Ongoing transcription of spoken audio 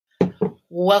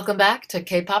Welcome back to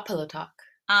K-Pop Pillow Talk.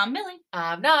 I'm Millie.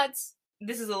 I'm Nods.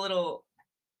 This is a little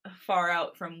far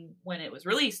out from when it was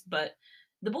released, but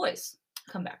the boys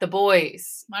come back. The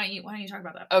boys. Why don't you talk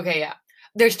about that? Okay, yeah.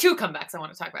 There's two comebacks I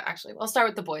want to talk about, actually. I'll start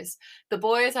with the boys. The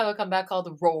boys have a comeback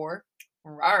called Roar.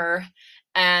 Roar.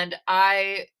 And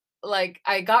I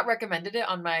got recommended it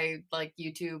on my,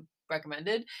 YouTube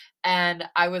recommended. And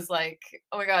I was like,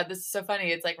 oh my god, this is so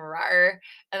funny. It's like, Roar.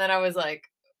 And then I was like,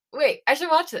 wait, I should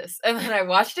watch this. And then I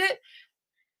watched it.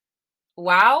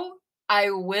 Wow. I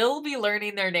will be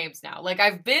learning their names now.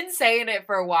 I've been saying it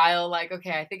for a while.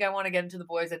 Okay, I think I want to get into the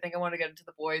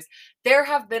boys. There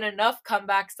have been enough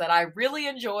comebacks that I really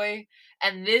enjoy.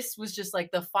 And this was just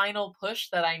the final push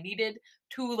that I needed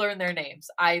to learn their names.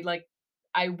 I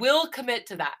will commit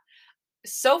to that.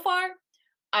 So far,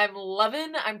 I'm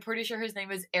loving, I'm pretty sure his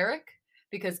name is Eric.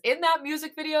 Because in that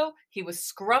music video, he was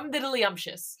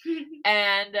scrumdiddlyumptious.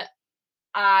 And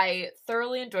I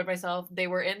thoroughly enjoyed myself. They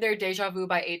were in their Deja Vu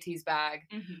by AT's bag.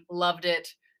 Mm-hmm. Loved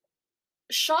it.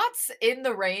 Shots in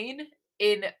the rain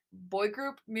in boy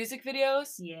group music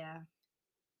videos. Yeah.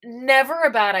 Never a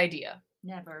bad idea.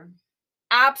 Never.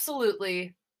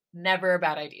 Absolutely never a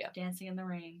bad idea. Dancing in the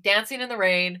rain. Dancing in the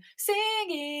rain.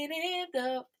 Singing in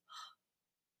the...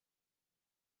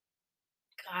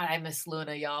 God, I miss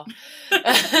Luna, y'all.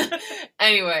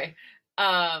 Anyway.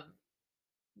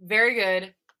 Very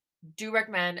good. Do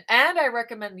recommend, and I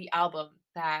recommend the album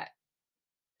that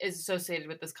is associated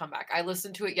with this comeback. I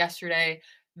listened to it yesterday.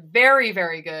 Very,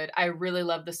 very good. I really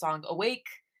love the song Awake,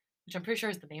 which I'm pretty sure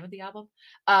is the name of the album.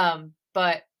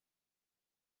 But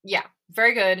yeah,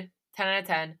 very good. 10 out of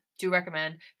 10. Do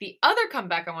recommend. The other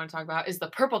comeback I want to talk about is the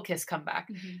Purple Kiss comeback.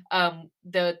 Mm-hmm.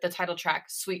 The title track,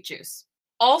 Sweet Juice.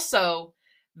 Also,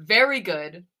 very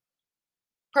good.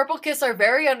 Purple Kiss are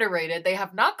very underrated. They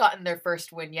have not gotten their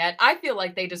first win yet. I feel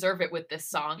like they deserve it with this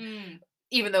song,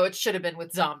 even though it should have been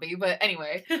with Zombie. But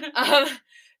anyway,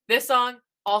 this song,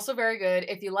 also very good.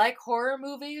 If you like horror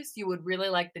movies, you would really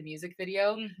like the music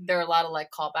video. Mm-hmm. There are a lot of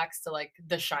callbacks to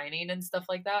The Shining and stuff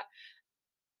like that.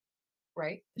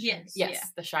 Right? Yes. Yes, Yeah.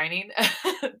 The Shining.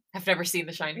 I've never seen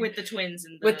The Shining. With the twins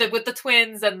and with the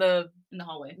twins and in the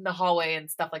hallway. In the hallway and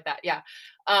stuff like that. Yeah.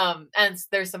 And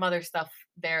there's some other stuff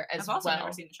there as well. I've also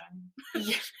never seen The Shining.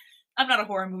 Yeah. I'm not a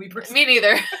horror movie person. Me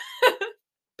neither.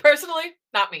 Personally,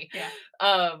 not me.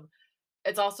 Yeah.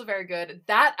 It's also very good.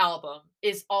 That album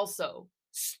is also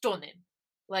stunning.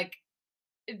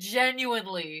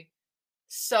 Genuinely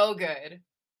so good.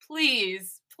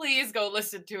 Please go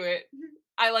listen to it.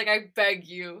 I beg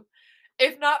you.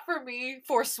 If not for me,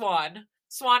 for Swan.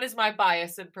 Swan is my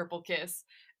bias in Purple Kiss.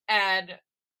 And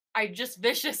I just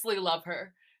viciously love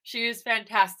her. She is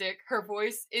fantastic. Her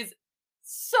voice is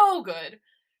so good.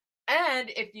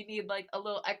 And if you need a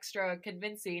little extra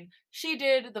convincing, she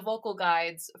did the vocal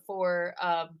guides for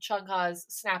Chungha's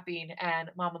Snapping and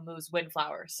Mamamoo's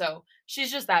Windflower. So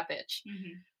she's just that bitch.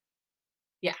 Mm-hmm.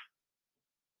 Yeah.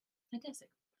 Fantastic.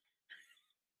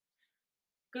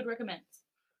 Good recommends.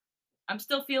 I'm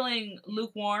still feeling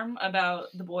lukewarm about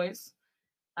the boys.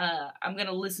 I'm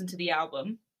gonna listen to the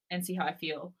album and see how I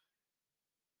feel,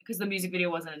 because the music video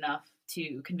wasn't enough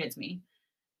to convince me.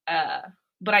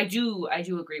 But I do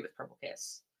agree with Purple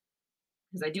Kiss,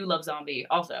 because I do love Zombie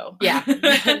also. Yeah.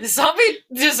 Zombie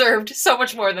deserved so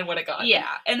much more than what it got.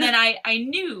 Yeah. And then I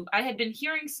knew I had been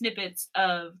hearing snippets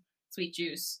of Sweet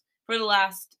Juice for the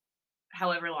last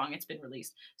however long it's been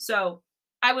released. So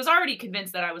I was already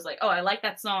convinced that I was like, oh, I like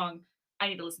that song. I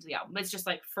need to listen to the album. It's just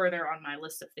further on my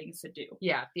list of things to do.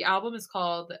 Yeah. The album is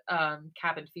called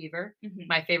Cabin Fever. Mm-hmm.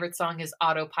 My favorite song is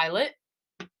Autopilot.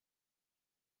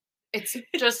 It's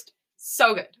just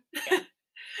so good. Yeah.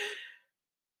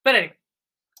 But anyway,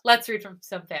 let's read from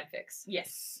some fanfics.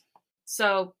 Yes.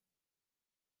 So,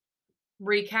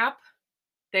 recap.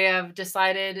 They have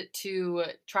decided to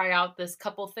try out this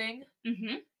couple thing.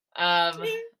 Mm-hmm. I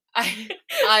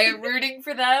am rooting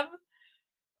for them.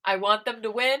 I want them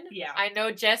to win. Yeah. I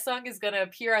know Jaesung is going to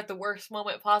appear at the worst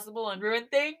moment possible and ruin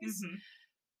things. Mm-hmm.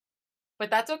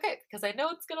 But that's okay, because I know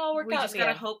it's going to all work out. We just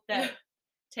got to hope that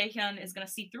Taehyun is going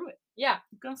to see through it. Yeah.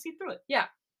 He's going to see through it. Yeah.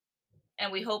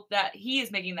 And we hope that he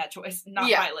is making that choice, not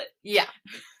Violet. Yeah.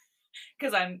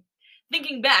 Because I'm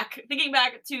thinking back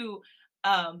to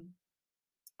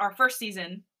our first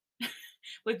season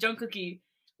with Jungkookie,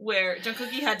 where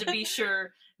Jungkookie had to be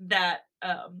sure that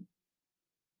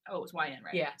it was YN,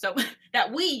 right? Yeah. So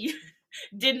that we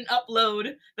didn't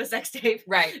upload the sex tape.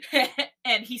 Right.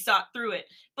 And he saw through it.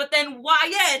 But then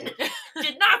YN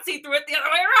did not see through it the other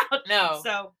way around. No.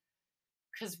 So.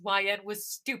 Because YN was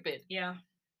stupid. Yeah.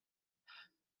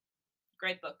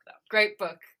 Great book, though. Great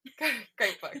book.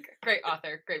 Great book. Great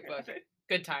author. Great book.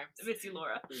 Good times. Mitzi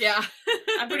Laura. Yeah.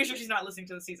 I'm pretty sure she's not listening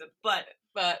to the season, but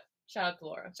shout out to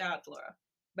Laura. Shout out to Laura.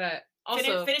 But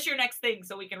also finish your next thing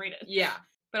so we can read it. Yeah.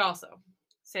 But also,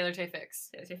 Sailor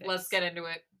THxOC. Let's get into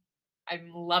it. I'm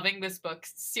loving this book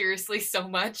seriously so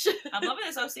much. I'm loving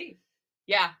this OC.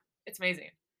 Yeah, it's amazing.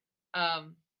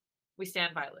 We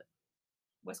stand Violet.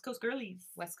 West Coast girlies.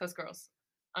 West Coast girls.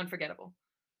 Unforgettable.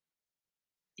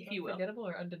 If you will. Unforgettable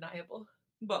or undeniable?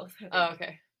 Both. Oh,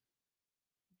 okay.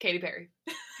 Katy Perry.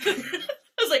 I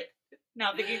was like,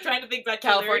 now trying to think back to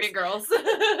California girls.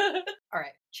 All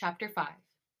right, chapter 5.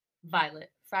 Violet,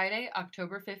 Friday,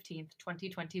 October 15th,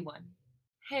 2021.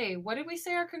 Hey, what did we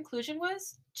say our conclusion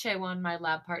was? Chaewon, my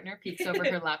lab partner, peeks over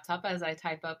her laptop as I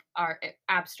type up our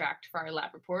abstract for our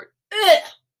lab report. Ugh!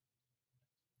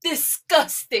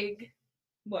 Disgusting!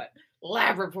 What?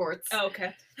 Lab reports. Oh,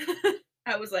 okay.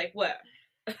 I was like, what?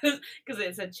 Because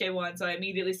it said Chaewon, so I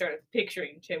immediately started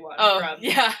picturing Chaewon from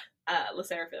Le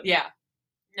Seraphim. Yeah.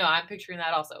 No, I'm picturing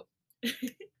that also.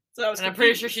 So I was I'm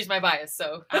pretty sure she's my bias,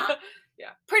 so. Yeah.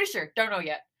 Pretty sure. Don't know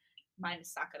yet. Mine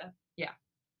is Sakura. Yeah.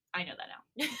 I know that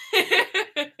now.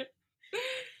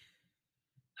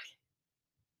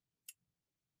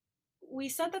 We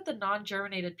said that the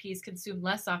non-germinated peas consume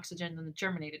less oxygen than the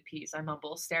germinated peas, I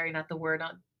mumble, staring at the Word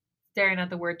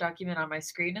document on my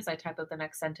screen as I type out the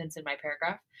next sentence in my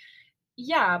paragraph.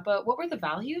 Yeah, but what were the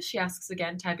values? She asks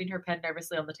again, typing her pen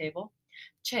nervously on the table.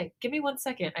 Che, give me 1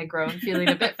 second, I groan, feeling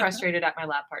a bit frustrated at my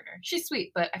lab partner. She's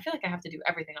sweet, but I feel like I have to do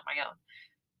everything on my own.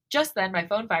 Just then, my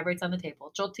phone vibrates on the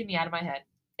table, jolting me out of my head.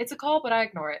 It's a call, but I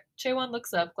ignore it. Chaewon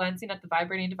looks up, glancing at the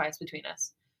vibrating device between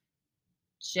us.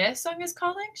 Jae-sung is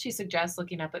calling? She suggests,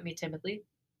 looking up at me timidly.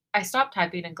 I stop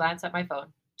typing and glance at my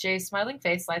phone. Jay's smiling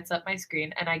face lights up my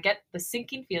screen, and I get the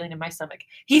sinking feeling in my stomach.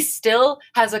 He still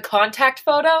has a contact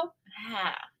photo?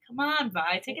 Ah, come on,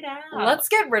 Vi, take it out. Let's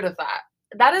get rid of that.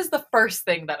 That is the first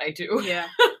thing that I do. Yeah.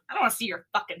 I don't want to see your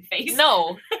fucking face.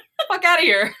 No. Fuck out of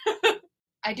here.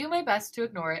 I do my best to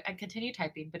ignore it and continue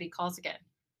typing, but he calls again.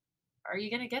 Are you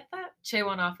going to get that?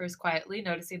 Chaewon offers quietly,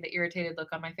 noticing the irritated look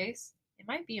on my face. It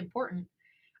might be important.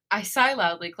 I sigh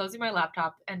loudly, closing my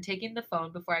laptop and taking the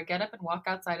phone before I get up and walk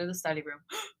outside of the study room.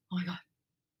 Oh my god.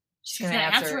 She's going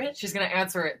to answer it. She's going to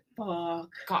answer it.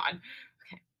 Fuck. God.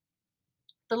 Okay.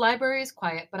 The library is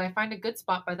quiet, but I find a good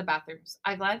spot by the bathrooms.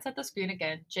 I glance at the screen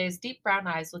again, Jay's deep brown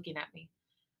eyes looking at me.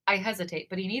 I hesitate,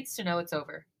 but he needs to know it's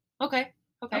over. Okay.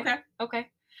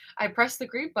 I press the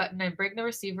green button and bring the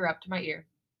receiver up to my ear.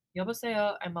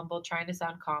 Yoboseo, I mumble, trying to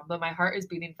sound calm, but my heart is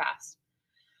beating fast.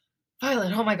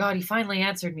 Violet, oh my god, he finally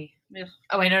answered me. Ugh.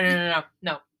 Oh wait,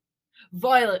 no.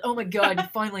 Violet, oh my god, you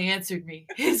finally answered me.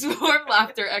 His warm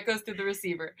laughter echoes through the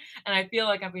receiver, and I feel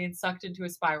like I'm being sucked into a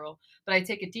spiral, but I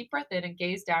take a deep breath in and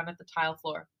gaze down at the tile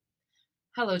floor.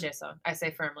 Hello, Jason, I say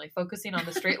firmly, focusing on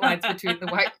the straight lines between the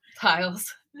white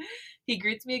tiles. He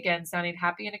greets me again, sounding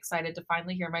happy and excited to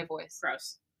finally hear my voice.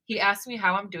 Gross. He asks me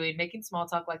how I'm doing, making small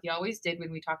talk like he always did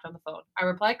when we talked on the phone. I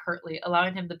reply curtly,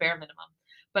 allowing him the bare minimum,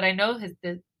 but I know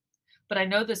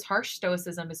this harsh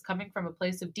stoicism is coming from a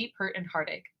place of deep hurt and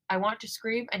heartache. I want to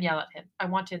scream and yell at him. I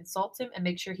want to insult him and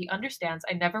make sure he understands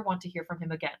I never want to hear from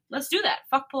him again. Let's do that.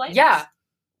 Fuck politeness. Yeah.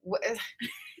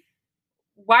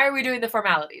 Why are we doing the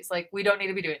formalities? Like, we don't need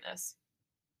to be doing this.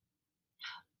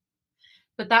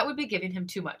 But that would be giving him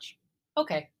too much.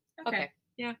 Okay.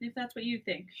 Yeah, if that's what you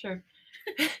think. Sure.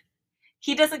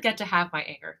 He doesn't get to have my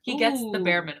anger. He gets the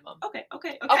bare minimum. Okay.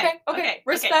 Respect. Okay.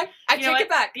 I take it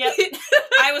back. Yep.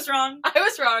 I was wrong.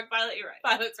 Violet, you're right.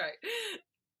 Violet's right.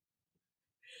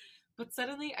 But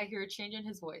suddenly, I hear a change in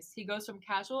his voice. He goes from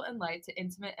casual and light to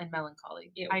intimate and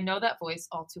melancholy. Ew. I know that voice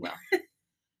all too well.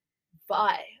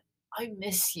 Vi, I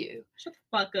miss you. Shut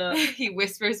the fuck up. He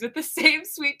whispers with the same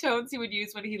sweet tones he would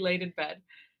use when he laid in bed.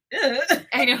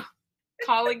 I know.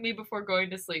 Calling me before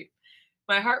going to sleep.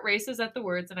 My heart races at the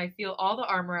words, and I feel all the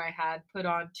armor I had put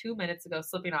on 2 minutes ago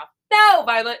slipping off. No,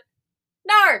 Violet!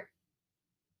 No!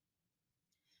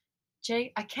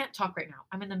 Jay, I can't talk right now.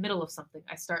 I'm in the middle of something.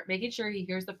 I start, making sure he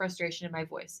hears the frustration in my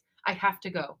voice. I have to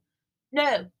go.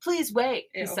 No, please wait,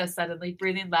 he says suddenly,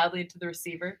 breathing loudly into the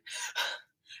receiver.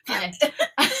 I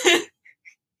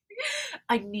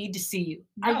need to see you.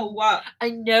 I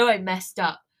know I messed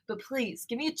up, but please,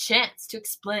 give me a chance to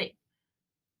explain.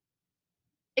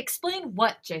 Explain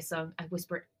what, Jae-sung? I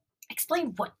whisper.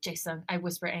 Explain what, Jae-sung? I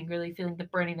whisper angrily, feeling the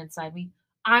burning inside me.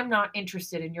 I'm not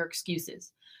interested in your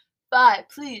excuses. Bye,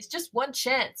 please, just one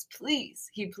chance, please,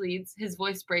 he pleads, his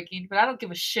voice breaking, but I don't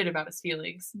give a shit about his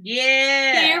feelings.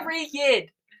 Yeah!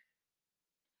 Period.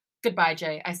 Goodbye,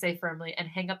 Jay, I say firmly, and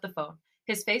hang up the phone.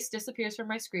 His face disappears from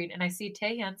my screen, and I see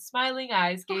Taehyun's smiling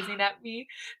eyes gazing at me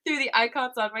through the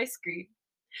icons on my screen.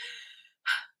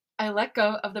 I let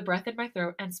go of the breath in my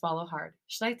throat and swallow hard.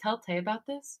 Should I tell Tay about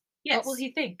this? Yes. What will he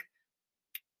think?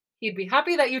 He'd be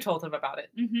happy that you told him about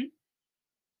it. Mm-hmm.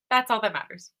 That's all that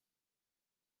matters.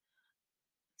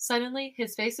 Suddenly,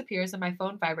 his face appears and my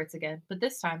phone vibrates again, but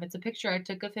this time it's a picture I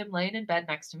took of him laying in bed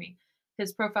next to me,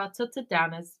 his profile tilted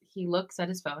down as he looks at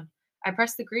his phone. I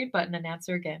press the green button and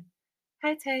answer again.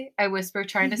 Hi, Tay, I whisper,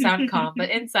 trying to sound calm, but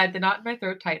inside the knot in my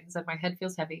throat tightens and my head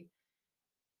feels heavy.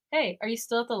 Hey, are you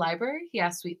still at the library? He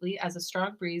asks sweetly as a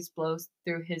strong breeze blows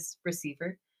through his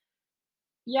receiver.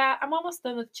 Yeah, I'm almost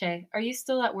done with Che. Are you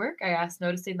still at work? I asked,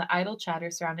 noticing the idle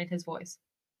chatter surrounding his voice.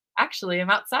 Actually, I'm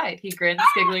outside, he grins,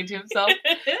 giggling to himself.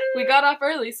 We got off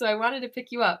early, so I wanted to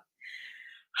pick you up.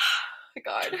 Oh my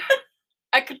god.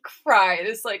 I could cry.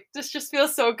 This just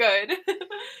feels so good.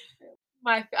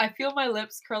 I feel my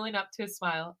lips curling up to a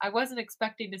smile. I wasn't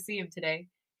expecting to see him today.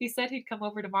 He said he'd come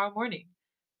over tomorrow morning.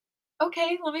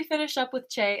 Okay, let me finish up with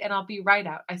Che and I'll be right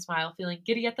out, I smile, feeling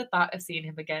giddy at the thought of seeing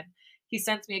him again. He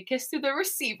sends me a kiss through the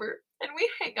receiver, and we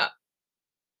hang up.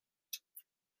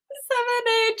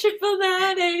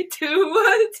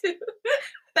 789998212.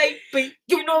 Baby,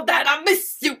 you know that I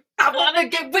miss you. I wanna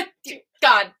get with you.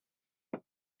 God.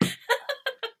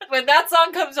 When that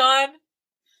song comes on,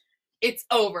 it's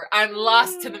over. I'm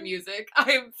lost to the music.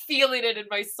 I am feeling it in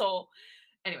my soul.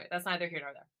 Anyway, that's neither here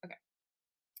nor there. Okay.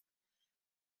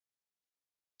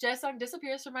 Jaesung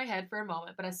disappears from my head for a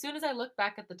moment, but as soon as I look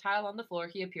back at the tile on the floor,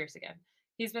 he appears again.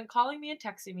 He's been calling me and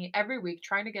texting me every week,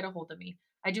 trying to get a hold of me.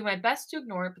 I do my best to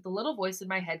ignore it, but the little voice in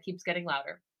my head keeps getting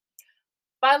louder.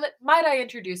 Violet, might I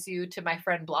introduce you to my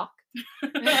friend Block?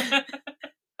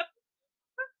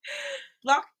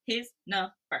 Block his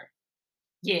number.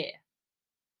 Yeah.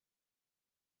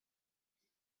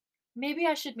 Maybe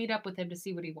I should meet up with him to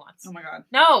see what he wants. Oh my god.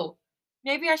 No!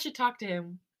 Maybe I should talk to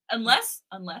him. Unless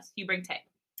you bring Tay.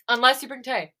 Unless you bring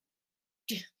Tay.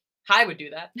 I would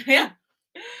do that. Yeah.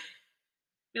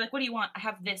 Be like, what do you want? I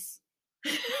have this.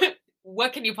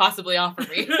 What can you possibly offer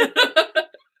me?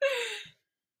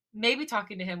 Maybe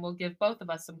talking to him will give both of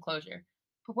us some closure.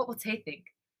 But what will Tay think?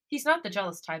 He's not the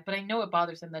jealous type, but I know it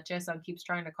bothers him that Jaesung keeps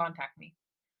trying to contact me.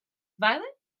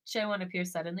 Violet? Chaewon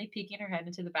appears suddenly, peeking her head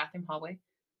into the bathroom hallway.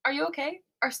 Are you okay?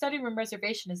 Our study room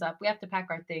reservation is up. We have to pack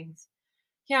our things.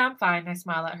 Yeah, I'm fine, I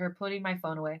smile at her, putting my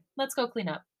phone away. Let's go clean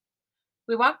up.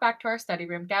 We walk back to our study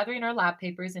room, gathering our lab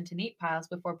papers into neat piles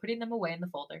before putting them away in the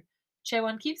folder.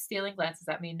 Chaewon keeps stealing glances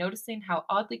at me, noticing how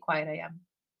oddly quiet I am.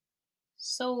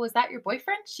 So, was that your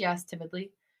boyfriend? She asked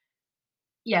timidly.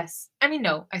 Yes.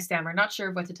 No, I stammer, not sure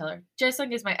of what to tell her.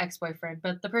 Jaesung is my ex-boyfriend,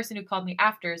 but the person who called me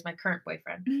after is my current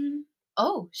boyfriend. Mm-hmm.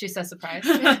 Oh, she says, surprised.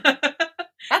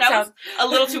 That sounds a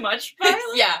little too much, Violet.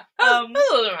 Yeah.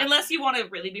 Unless you want to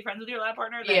really be friends with your lab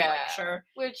partner, then sure.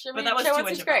 Which, but that was too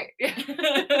much. Great. You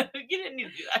didn't need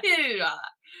to do that. You didn't need to do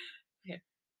that. Yeah.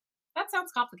 That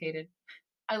sounds complicated.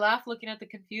 I laugh, looking at the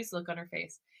confused look on her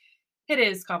face. It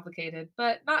is complicated,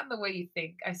 but not in the way you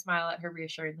think, I smile at her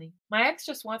reassuringly. My ex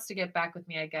just wants to get back with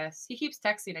me, I guess. He keeps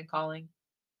texting and calling.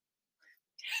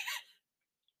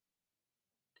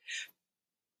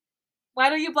 Why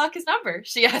don't you block his number?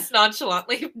 She asked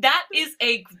nonchalantly. That is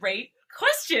a great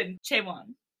question,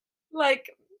 Chaewon. Why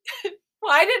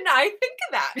didn't I think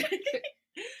of that?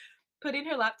 Putting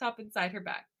her laptop inside her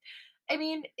bag.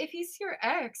 If he's your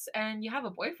ex and you have a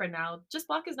boyfriend now, just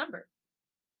block his number.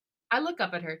 I look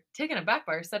up at her, taken aback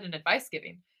by her sudden advice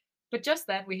giving. But just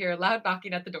then, we hear a loud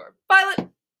knocking at the door. Violet!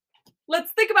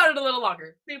 Let's think about it a little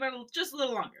longer. Think about it just a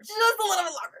little longer. Just a little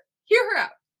bit longer. Hear her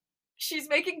out. She's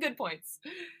making good points.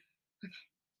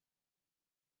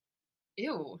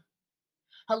 Ew.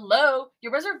 Hello?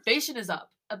 Your reservation is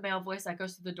up. A male voice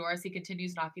echoes through the door as he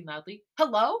continues knocking loudly.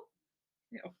 Hello?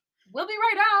 Ew. We'll be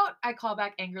right out. I call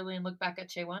back angrily and look back at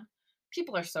Chaewon.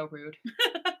 People are so rude.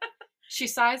 She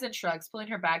sighs and shrugs, pulling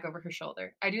her bag over her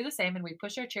shoulder. I do the same and we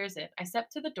push our chairs in. I step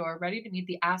to the door, ready to meet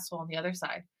the asshole on the other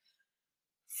side.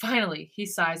 Finally, he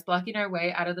sighs, blocking our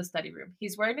way out of the study room.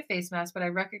 He's wearing a face mask, but I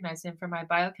recognize him from my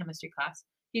biochemistry class.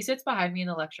 He sits behind me in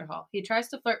the lecture hall. He tries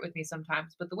to flirt with me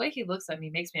sometimes, but the way he looks at me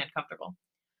makes me uncomfortable.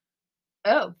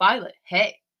 Oh, Violet,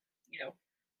 hey.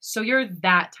 So you're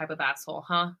that type of asshole,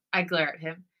 huh? I glare at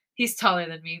him. He's taller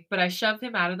than me, but I shove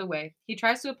him out of the way. He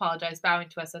tries to apologize, bowing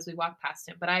to us as we walk past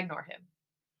him, but I ignore him.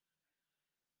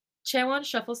 Chaewon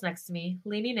shuffles next to me,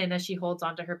 leaning in as she holds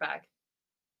onto her bag.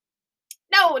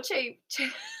 No, Che.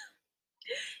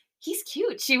 He's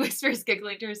cute, she whispers,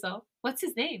 giggling to herself. What's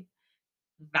his name?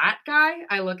 That guy?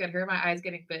 I look at her, my eyes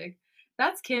getting big.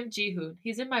 That's Kim Ji-hoon.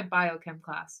 He's in my biochem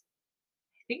class.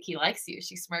 I think he likes you,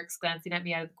 she smirks, glancing at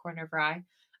me out of the corner of her eye.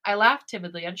 I laugh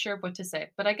timidly, unsure of what to say,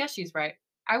 but I guess she's right.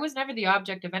 I was never the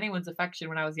object of anyone's affection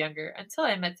when I was younger. Until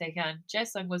I met Taehyun,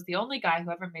 Jaesung was the only guy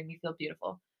who ever made me feel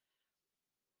beautiful.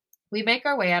 We make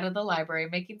our way out of the library,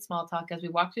 making small talk as we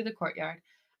walk through the courtyard.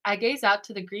 I gaze out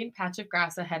to the green patch of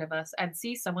grass ahead of us and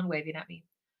see someone waving at me.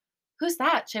 Who's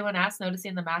that? Chaewon asks,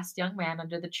 noticing the masked young man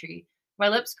under the tree. My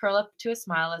lips curl up to a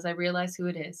smile as I realize who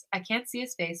it is. I can't see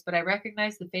his face, but I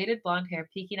recognize the faded blonde hair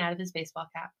peeking out of his baseball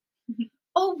cap.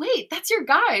 Oh, wait, that's your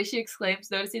guy, she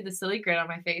exclaims, noticing the silly grin on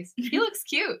my face. He looks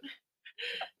cute.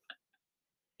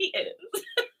 He is.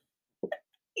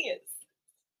 He is.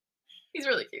 He's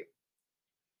really cute.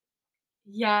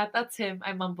 Yeah, that's him,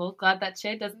 I mumble, glad that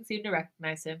Che doesn't seem to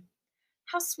recognize him.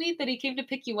 How sweet that he came to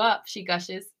pick you up, she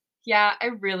gushes. Yeah, I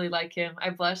really like him, I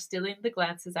blush, stealing the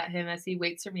glances at him as he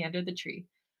waits for me under the tree.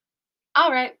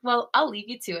 All right, well, I'll leave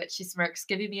you to it, she smirks,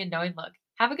 giving me a knowing look.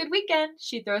 Have a good weekend.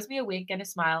 She throws me a wink and a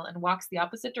smile and walks the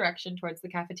opposite direction towards the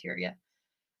cafeteria.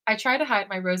 I try to hide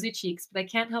my rosy cheeks, but I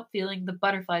can't help feeling the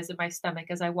butterflies in my stomach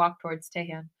as I walk towards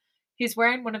Taehyun. He's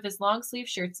wearing one of his long sleeve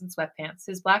shirts and sweatpants.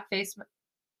 His black face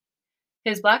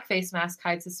mask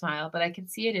hides his smile, but I can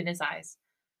see it in his eyes.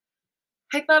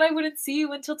 I thought I wouldn't see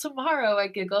you until tomorrow, I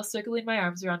giggle, circling my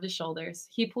arms around his shoulders.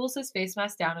 He pulls his face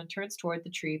mask down and turns toward the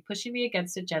tree, pushing me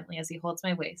against it gently as he holds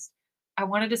my waist. I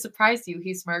wanted to surprise you,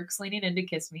 he smirks, leaning in to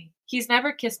kiss me. He's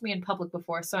never kissed me in public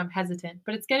before, so I'm hesitant,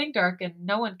 but it's getting dark and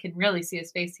no one can really see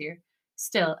his face here.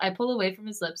 Still, I pull away from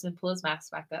his lips and pull his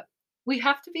mask back up. We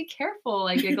have to be careful,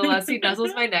 I giggle as he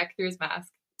nuzzles my neck through his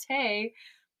mask. Tay.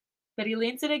 But he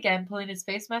leans it again, pulling his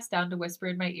face mask down to whisper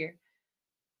in my ear.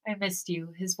 I missed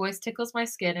you. His voice tickles my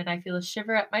skin, and I feel a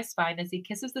shiver up my spine as he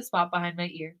kisses the spot behind my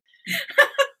ear.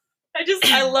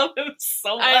 I love him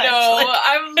so much. I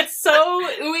know. I'm so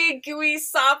ooey gooey,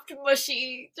 soft,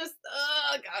 mushy. Just,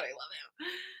 oh, God, I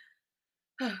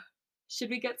love him. Should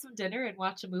we get some dinner and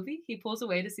watch a movie? He pulls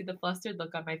away to see the flustered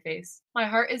look on my face. My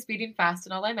heart is beating fast,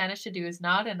 and all I manage to do is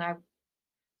nod,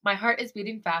 My heart is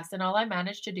beating fast, and all I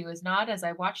manage to do is nod as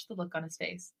I watch the look on his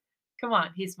face. Come on,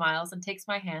 he smiles and takes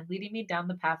my hand, leading me down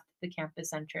the path to the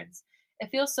campus entrance. It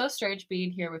feels so strange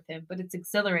being here with him, but it's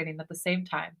exhilarating at the same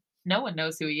time. No one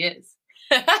knows who he is.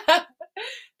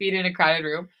 Being in a crowded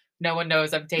room, no one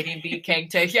knows I'm dating B. Kang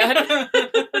Taehyun.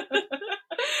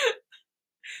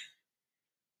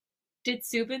 Did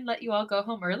Subin let you all go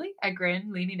home early? I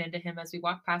grin, leaning into him as we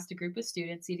walk past a group of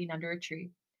students eating under a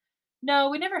tree. No,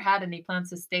 we never had any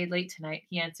plans to stay late tonight,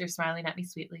 he answers, smiling at me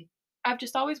sweetly. I've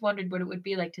just always wondered what it would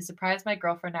be like to surprise my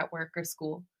girlfriend at work or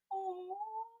school.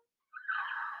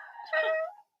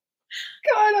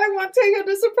 God, I want Taehyun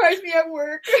to surprise me at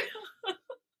work.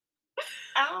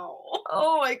 Ow.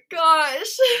 Oh my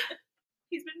gosh.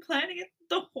 He's been planning it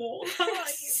the whole time.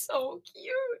 So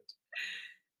cute.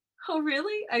 Oh,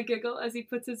 really? I giggle as he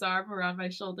puts his arm around my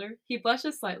shoulder. He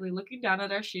blushes slightly, looking down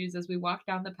at our shoes as we walk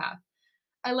down the path.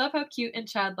 I love how cute and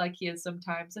childlike he is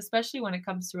sometimes, especially when it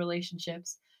comes to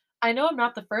relationships. I know I'm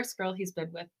not the first girl he's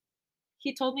been with.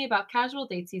 He told me about casual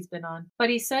dates he's been on, but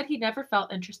he said he never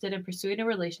felt interested in pursuing a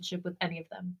relationship with any of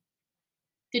them.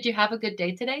 Did you have a good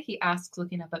day today? He asks,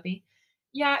 looking up at me.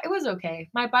 Yeah, it was okay.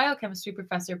 My biochemistry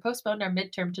professor postponed our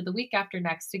midterm to the week after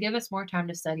next to give us more time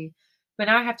to study, but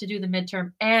now I have to do the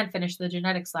midterm and finish the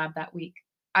genetics lab that week.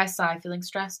 I sigh, feeling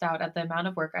stressed out at the amount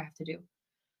of work I have to do.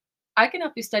 I can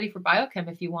help you study for biochem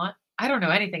if you want. I don't know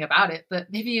anything about it,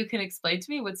 but maybe you can explain to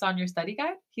me what's on your study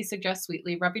guide? He suggests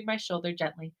sweetly, rubbing my shoulder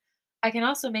gently. I can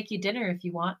also make you dinner if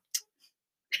you want.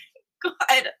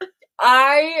 God,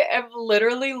 I am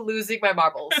literally losing my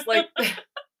marbles. Like,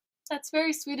 that's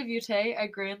very sweet of you, Tay, I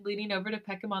grin, leaning over to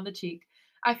peck him on the cheek.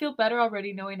 I feel better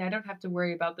already knowing I don't have to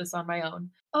worry about this on my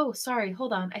own. Oh, sorry,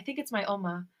 hold on. I think it's my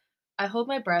Oma. I hold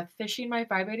my breath, fishing my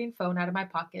vibrating phone out of my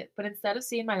pocket, but instead of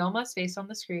seeing my Oma's face on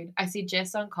the screen, I see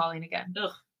Jaesung calling again.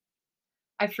 Ugh.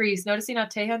 I freeze, noticing how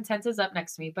Taehyun tenses up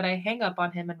next to me, but I hang up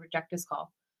on him and reject his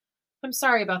call. I'm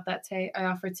sorry about that, Tae, I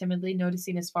offer timidly,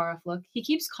 noticing his far-off look. He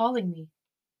keeps calling me.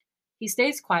 He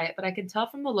stays quiet, but I can tell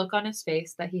from the look on his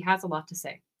face that he has a lot to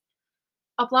say.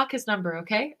 I'll block his number,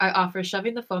 okay? I offer,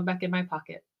 shoving the phone back in my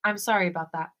pocket. I'm sorry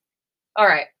about that. All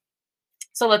right.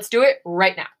 So let's do it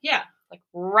right now. Yeah. Like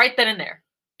right then and there.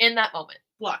 In that moment.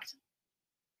 Blocked.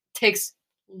 Takes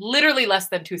literally less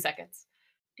than 2 seconds.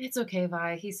 It's okay,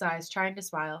 Vi, he sighs, trying to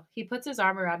smile. He puts his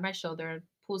arm around my shoulder and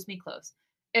pulls me close.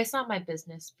 It's not my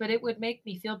business, but it would make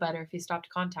me feel better if he stopped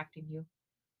contacting you.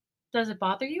 Does it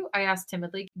bother you? I asked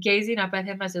timidly, gazing up at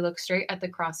him as he looked straight at the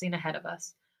crossing ahead of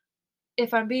us.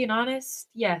 If I'm being honest,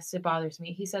 yes, it bothers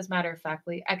me, he says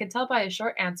matter-of-factly. I can tell by his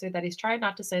short answer that he's trying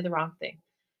not to say the wrong thing.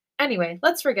 Anyway,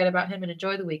 let's forget about him and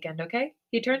enjoy the weekend, okay?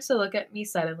 He turns to look at me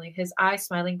suddenly, his eyes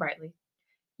smiling brightly.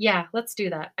 Yeah, let's do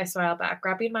that, I smile back,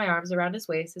 wrapping my arms around his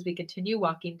waist as we continue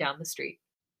walking down the street.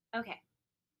 Okay,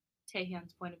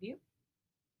 Taehyun's point of view.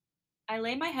 I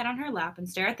lay my head on her lap and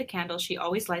stare at the candle she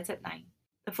always lights at night.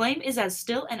 The flame is as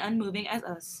still and unmoving as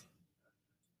us,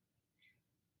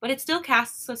 but it still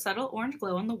casts a subtle orange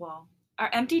glow on the wall.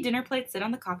 Our empty dinner plates sit on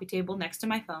the coffee table next to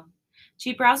my phone.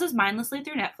 She browses mindlessly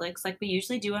through Netflix like we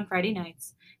usually do on Friday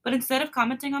nights, but instead of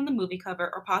commenting on the movie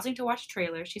cover or pausing to watch a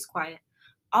trailer, she's quiet.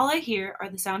 All I hear are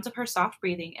the sounds of her soft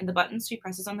breathing and the buttons she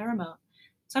presses on the remote.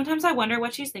 Sometimes I wonder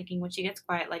what she's thinking when she gets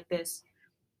quiet like this.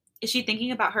 Is she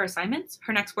thinking about her assignments?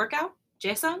 Her next workout?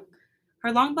 Jaesung?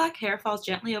 Her long black hair falls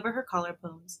gently over her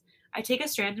collarbones. I take a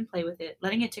strand and play with it,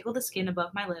 letting it tickle the skin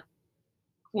above my lip.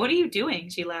 What are you doing?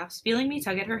 She laughs, feeling me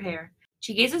tug at her hair.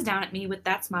 She gazes down at me with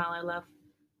that smile I love.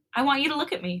 I want you to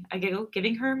look at me, I giggle,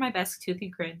 giving her my best toothy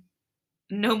grin.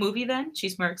 No movie then? She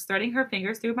smirks, threading her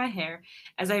fingers through my hair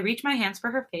as I reach my hands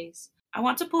for her face. I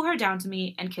want to pull her down to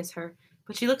me and kiss her,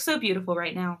 but she looks so beautiful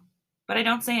right now. But I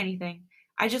don't say anything.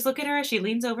 I just look at her as she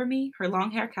leans over me, her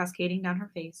long hair cascading down her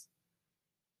face.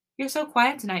 You're so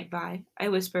quiet tonight, Vi, I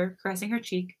whisper, caressing her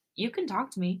cheek. You can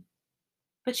talk to me.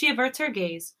 But she averts her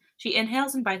gaze. She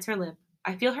inhales and bites her lip.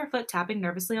 I feel her foot tapping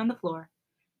nervously on the floor.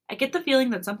 I get the feeling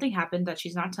that something happened that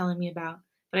she's not telling me about,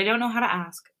 but I don't know how to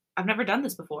ask. I've never done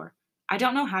this before. I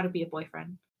don't know how to be a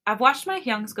boyfriend. I've watched my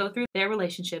Hyungs go through their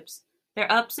relationships, their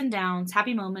ups and downs,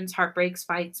 happy moments, heartbreaks,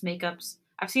 fights, makeups.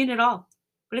 I've seen it all.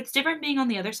 But it's different being on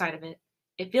the other side of it.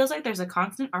 It feels like there's a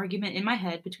constant argument in my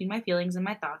head between my feelings and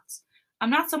my thoughts. I'm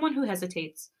not someone who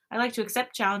hesitates. I like to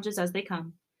accept challenges as they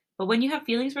come. But when you have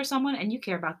feelings for someone and you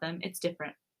care about them, it's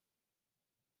different.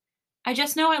 I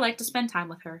just know I like to spend time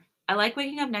with her. I like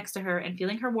waking up next to her and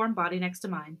feeling her warm body next to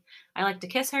mine. I like to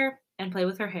kiss her and play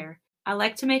with her hair. I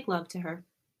like to make love to her.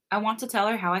 I want to tell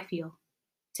her how I feel.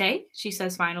 Tay, she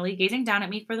says finally, gazing down at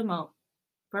me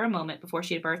for a moment before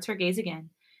she averts her gaze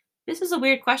again. This is a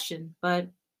weird question, but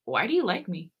why do you like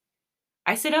me?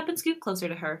 I sit up and scoot closer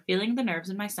to her, feeling the nerves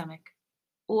in my stomach.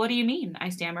 What do you mean? I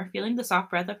stammer, feeling the soft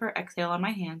breath of her exhale on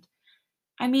my hand.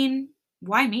 I mean,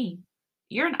 why me?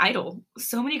 You're an idol.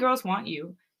 So many girls want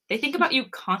you. They think about you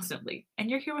constantly, and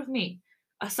you're here with me,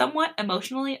 a somewhat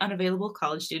emotionally unavailable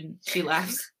college student. She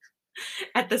laughs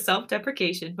at the self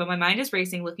deprecation, but my mind is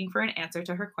racing looking for an answer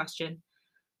to her question.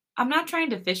 I'm not trying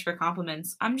to fish for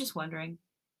compliments. I'm just wondering.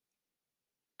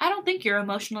 I don't think you're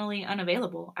emotionally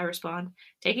unavailable, I respond,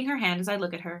 taking her hand as I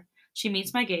look at her. She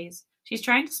meets my gaze. She's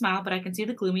trying to smile, but I can see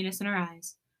the gloominess in her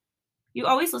eyes. You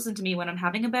always listen to me when I'm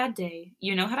having a bad day.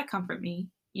 You know how to comfort me.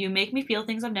 You make me feel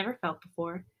things I've never felt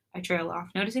before. I trail off,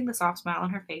 noticing the soft smile on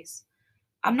her face.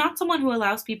 I'm not someone who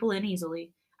allows people in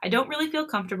easily. I don't really feel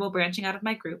comfortable branching out of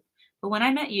my group, but when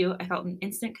I met you, I felt an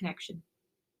instant connection.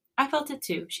 I felt it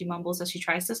too, she mumbles as she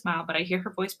tries to smile, but I hear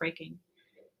her voice breaking.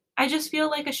 I just feel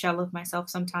like a shell of myself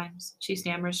sometimes, she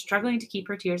stammers, struggling to keep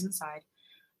her tears inside.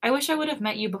 I wish I would have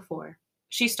met you before.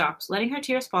 She stops, letting her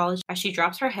tears fall as she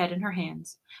drops her head in her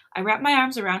hands. I wrap my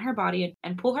arms around her body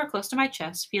and pull her close to my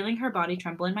chest, feeling her body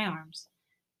tremble in my arms.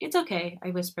 It's okay,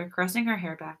 I whisper, caressing her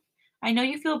hair back. I know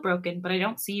you feel broken, but I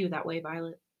don't see you that way,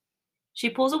 Violet. She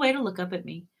pulls away to look up at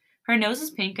me. Her nose is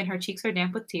pink and her cheeks are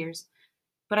damp with tears,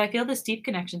 but I feel this deep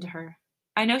connection to her.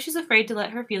 I know she's afraid to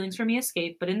let her feelings for me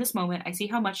escape, but in this moment I see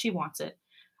how much she wants it.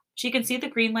 She can see the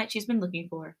green light she's been looking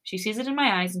for. She sees it in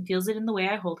my eyes and feels it in the way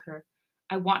I hold her.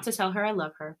 I want to tell her I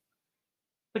love her.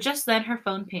 But just then her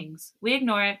phone pings. We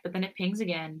ignore it, but then it pings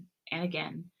again and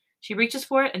again. She reaches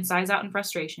for it and sighs out in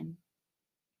frustration.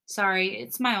 Sorry,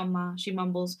 it's my Oma, she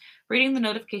mumbles, reading the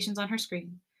notifications on her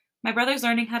screen. My brother's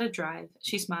learning how to drive,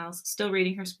 she smiles, still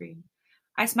reading her screen.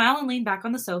 I smile and lean back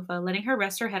on the sofa, letting her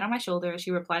rest her head on my shoulder as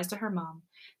she replies to her mom.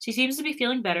 She seems to be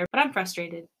feeling better, but I'm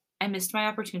frustrated. I missed my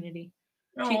opportunity.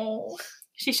 Oh.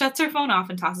 She shuts her phone off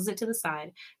and tosses it to the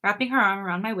side, wrapping her arm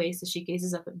around my waist as she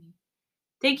gazes up at me.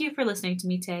 Thank you for listening to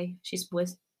me, Tay, she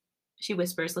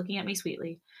whispers, looking at me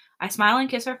sweetly. I smile and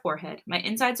kiss her forehead. My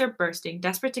insides are bursting,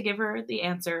 desperate to give her the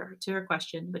answer to her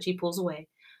question, but she pulls away.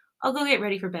 I'll go get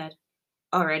ready for bed.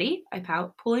 Already? I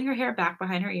pout, pulling her hair back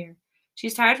behind her ear.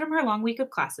 She's tired from her long week of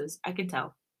classes, I can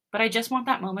tell. But I just want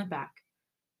that moment back.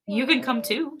 You can come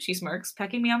too, she smirks,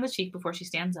 pecking me on the cheek before she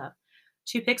stands up.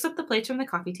 She picks up the plates from the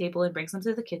coffee table and brings them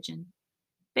to the kitchen.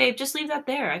 Babe, just leave that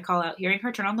there, I call out, hearing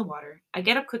her turn on the water. I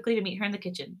get up quickly to meet her in the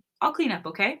kitchen. I'll clean up,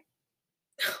 okay?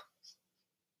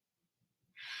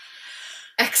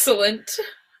 Excellent.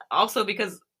 Also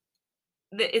because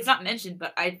it's not mentioned,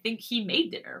 but I think he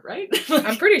made dinner, right?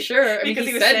 I'm pretty sure. I mean, because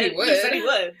he said he would. He said he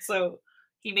would. So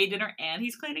he made dinner and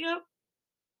he's cleaning up.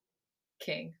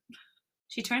 King.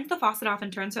 She turns the faucet off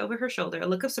and turns over her shoulder, a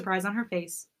look of surprise on her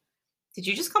face. Did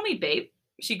you just call me babe?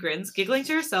 She grins, giggling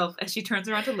to herself as she turns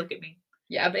around to look at me.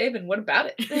 Yeah, babe, and what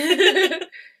about it?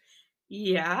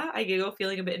 Yeah, I giggle,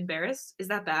 feeling a bit embarrassed. Is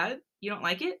that bad? You don't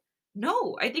like it?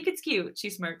 No, I think it's cute, she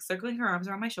smirks, circling her arms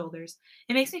around my shoulders.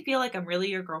 It makes me feel like I'm really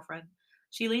your girlfriend.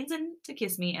 She leans in to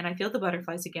kiss me, and I feel the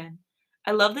butterflies again.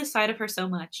 I love this side of her so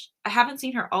much. I haven't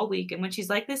seen her all week, and when she's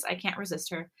like this, I can't resist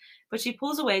her. But she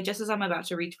pulls away just as I'm about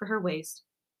to reach for her waist.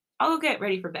 I'll go get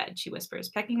ready for bed, she whispers,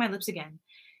 pecking my lips again.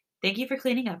 Thank you for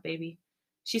cleaning up, baby.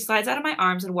 She slides out of my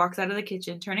arms and walks out of the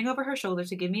kitchen, turning over her shoulder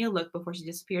to give me a look before she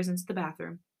disappears into the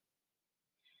bathroom.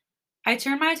 I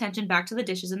turn my attention back to the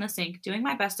dishes in the sink, doing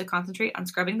my best to concentrate on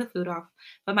scrubbing the food off,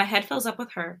 but my head fills up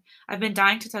with her. I've been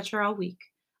dying to touch her all week.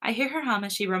 I hear her hum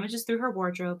as she rummages through her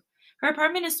wardrobe. Her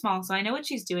apartment is small, so I know what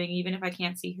she's doing even if I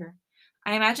can't see her.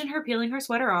 I imagine her peeling her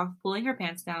sweater off, pulling her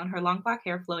pants down, her long black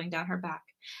hair flowing down her back.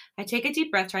 I take a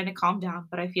deep breath trying to calm down,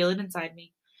 but I feel it inside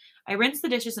me. I rinse the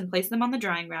dishes and place them on the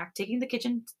drying rack, taking the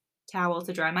kitchen towel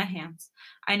to dry my hands.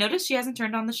 I notice she hasn't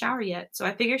turned on the shower yet, so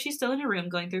I figure she's still in her room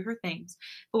going through her things.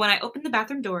 But when I open the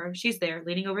bathroom door, she's there,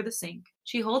 leaning over the sink.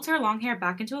 She holds her long hair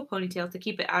back into a ponytail to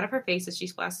keep it out of her face as she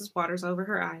splashes waters over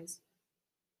her eyes.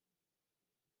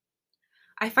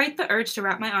 I fight the urge to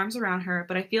wrap my arms around her,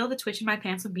 but I feel the twitch in my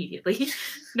pants immediately,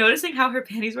 noticing how her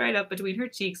panties ride up between her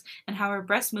cheeks and how her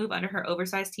breasts move under her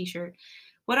oversized t-shirt.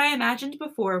 What I imagined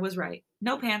before was right.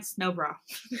 No pants, no bra.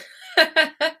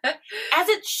 As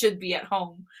it should be at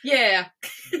home. Yeah.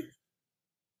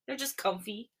 They're just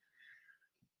comfy.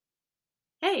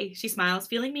 Hey, she smiles,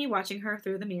 feeling me watching her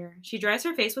through the mirror. She dries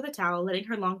her face with a towel, letting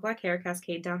her long black hair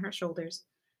cascade down her shoulders.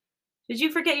 Did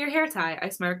you forget your hair tie? I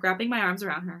smirk, wrapping my arms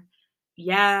around her.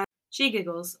 Yeah. She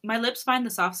giggles. My lips find the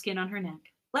soft skin on her neck.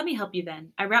 Let me help you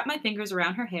then. I wrap my fingers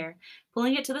around her hair,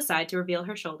 pulling it to the side to reveal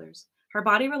her shoulders. Her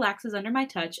body relaxes under my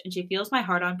touch, and she feels my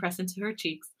heart on press into her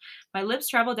cheeks. My lips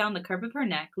travel down the curve of her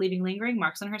neck, leaving lingering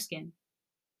marks on her skin.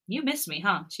 You missed me,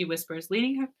 huh? She whispers,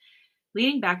 leaning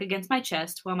back against my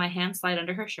chest while my hands slide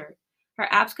under her shirt. Her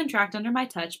abs contract under my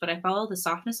touch, but I follow the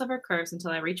softness of her curves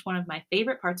until I reach one of my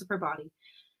favorite parts of her body.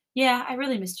 Yeah, I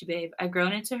really missed you, babe. I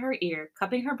groan into her ear,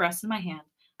 cupping her breast in my hand.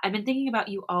 I've been thinking about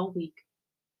you all week.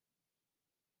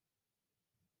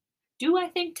 Do I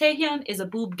think Taehyun is a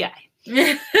boob guy?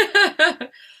 I think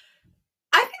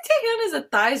Taehyun is a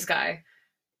thighs guy.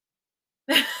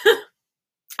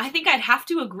 I think I'd have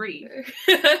to agree.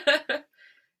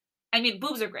 I mean,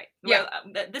 boobs are great. Yeah.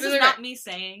 Well, this is not me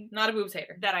saying not a boobs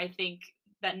hater. that I think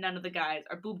that none of the guys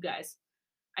are boob guys.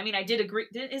 I mean, I did agree.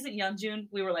 Isn't Yeonjun?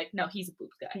 We were like, no, he's a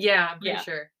boobs guy. Yeah, I'm pretty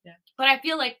sure. Yeah. But I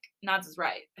feel like Nods is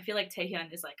right. I feel like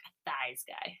Taehyun is like a thighs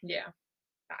guy. Yeah.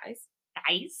 Thighs?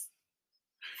 Thighs?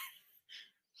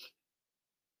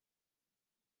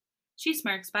 She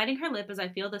smirks, biting her lip as I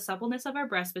feel the suppleness of her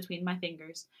breast between my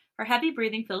fingers. Her heavy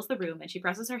breathing fills the room, and she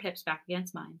presses her hips back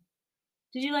against mine.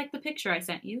 Did you like the picture I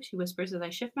sent you? She whispers as I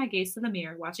shift my gaze to the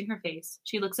mirror, watching her face.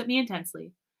 She looks at me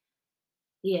intensely.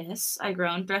 Yes, I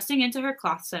groan, thrusting into her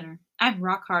cloth center. I'm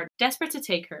rock hard, desperate to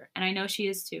take her, and I know she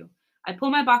is too. I pull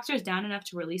my boxers down enough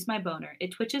to release my boner.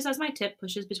 It twitches as my tip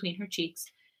pushes between her cheeks.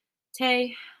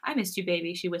 Tay, I missed you,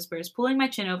 baby, she whispers, pulling my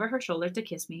chin over her shoulder to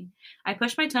kiss me. I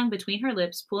push my tongue between her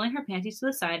lips, pulling her panties to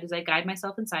the side as I guide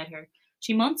myself inside her.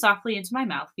 She moans softly into my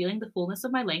mouth, feeling the fullness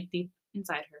of my length deep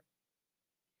inside her.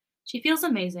 She feels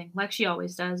amazing, like she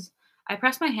always does. I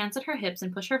press my hands at her hips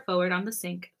and push her forward on the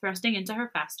sink, thrusting into her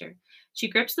faster. She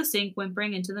grips the sink,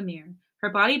 whimpering into the mirror. Her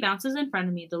body bounces in front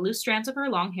of me, the loose strands of her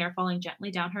long hair falling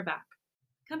gently down her back.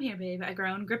 Come here, babe, I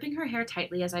groan, gripping her hair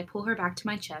tightly as I pull her back to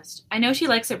my chest. I know she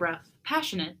likes it rough.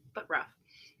 Passionate, but rough.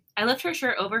 I lift her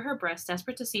shirt over her breast,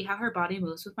 desperate to see how her body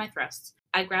moves with my thrusts.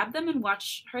 I grab them and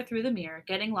watch her through the mirror,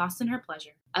 getting lost in her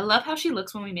pleasure. I love how she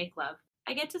looks when we make love.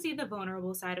 I get to see the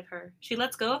vulnerable side of her. She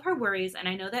lets go of her worries, and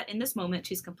I know that in this moment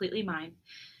she's completely mine.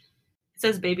 It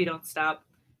says, baby, don't stop,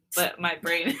 but my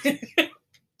brain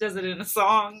does it in a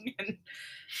song. And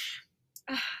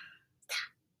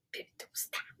Baby, don't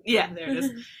stop. Yeah, there it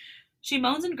is. She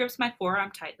moans and grips my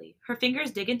forearm tightly. Her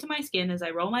fingers dig into my skin as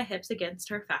I roll my hips against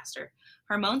her faster.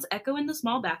 Her moans echo in the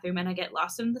small bathroom, and I get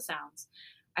lost in the sounds.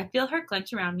 I feel her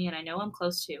clench around me, and I know I'm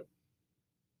close too.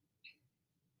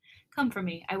 Come for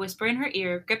me, I whisper in her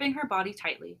ear, gripping her body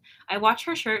tightly. I watch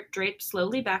her shirt drape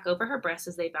slowly back over her breasts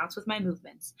as they bounce with my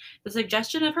movements. The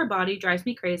suggestion of her body drives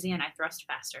me crazy, and I thrust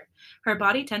faster. Her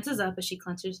body tenses up as she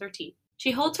clenches her teeth.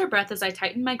 She holds her breath as I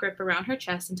tighten my grip around her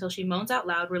chest until she moans out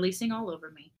loud, releasing all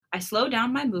over me. I slow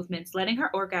down my movements, letting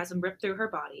her orgasm rip through her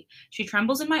body. She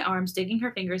trembles in my arms, digging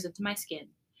her fingers into my skin.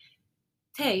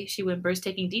 Tay, she whimpers,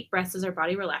 taking deep breaths as her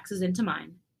body relaxes into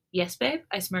mine. Yes, babe,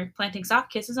 I smirk, planting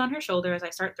soft kisses on her shoulder as I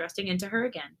start thrusting into her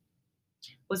again.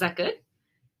 Was that good?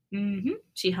 Mm-hmm,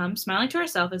 she hums, smiling to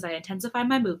herself as I intensify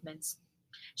my movements.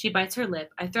 She bites her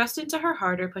lip. I thrust into her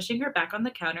harder, pushing her back on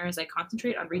the counter as I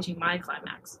concentrate on reaching my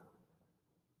climax.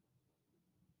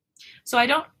 So I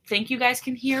don't think you guys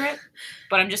can hear it,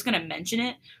 but I'm just going to mention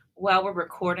it. While we're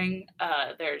recording,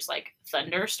 there's like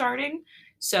thunder starting.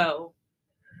 So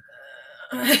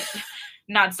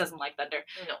Nods doesn't like thunder.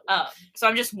 No. So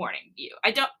I'm just warning you.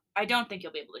 I don't think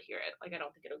you'll be able to hear it. Like I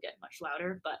don't think it'll get much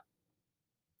louder, but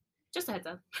just a heads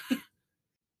up.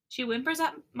 She whimpers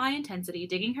at my intensity,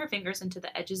 digging her fingers into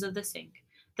the edges of the sink.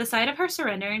 The sight of her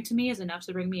surrendering to me is enough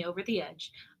to bring me over the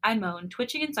edge. I moan,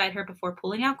 twitching inside her before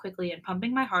pulling out quickly and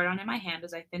pumping my heart on in my hand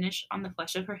as I finish on the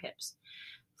flesh of her hips.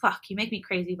 Fuck, you make me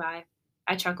crazy, Vi.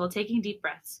 I chuckle, taking deep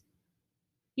breaths.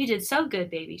 You did so good,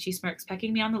 baby, she smirks,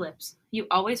 pecking me on the lips. You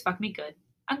always fuck me good.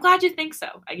 I'm glad you think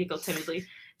so, I giggle timidly,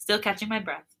 still catching my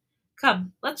breath.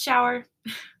 Come, let's shower.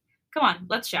 Come on,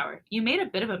 let's shower. You made a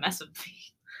bit of a mess of me.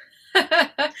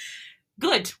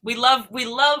 Good. We love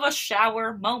a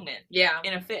shower moment. Yeah.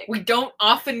 In a fic. We don't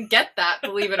often get that,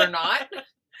 believe it or not.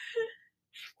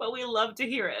 But we love to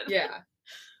hear it. Yeah.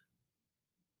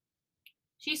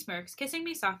 She smirks, kissing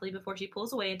me softly before she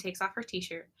pulls away and takes off her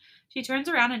t-shirt. She turns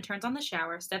around and turns on the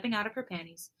shower, stepping out of her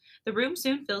panties. The room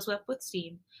soon fills up with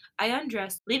steam. I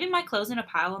undress, leaving my clothes in a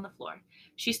pile on the floor.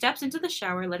 She steps into the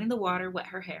shower, letting the water wet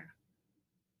her hair.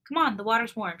 Come on, the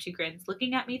water's warm, she grins,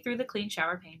 looking at me through the clean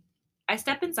shower pane. I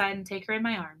step inside and take her in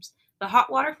my arms. The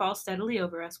hot water falls steadily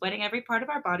over us, wetting every part of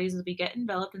our bodies as we get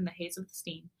enveloped in the haze of the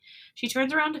steam. She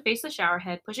turns around to face the shower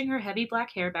head, pushing her heavy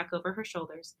black hair back over her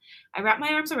shoulders. I wrap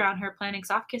my arms around her, planting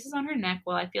soft kisses on her neck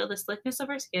while I feel the slickness of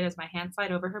her skin as my hands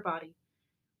slide over her body.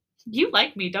 You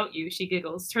like me, don't you? She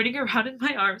giggles, turning around in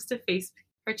my arms to face me.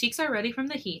 Her cheeks are ruddy from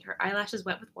the heat, her eyelashes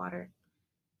wet with water.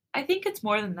 I think it's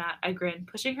more than that, I grin,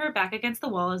 pushing her back against the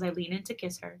wall as I lean in to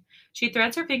kiss her. She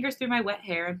threads her fingers through my wet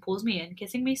hair and pulls me in,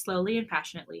 kissing me slowly and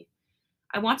passionately.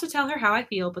 I want to tell her how I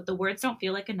feel, but the words don't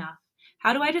feel like enough.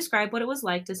 How do I describe what it was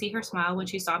like to see her smile when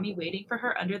she saw me waiting for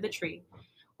her under the tree?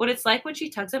 What it's like when she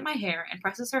tugs at my hair and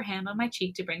presses her hand on my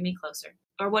cheek to bring me closer?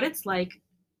 Or what it's like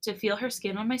to feel her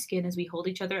skin on my skin as we hold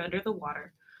each other under the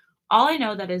water? All I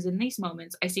know that is in these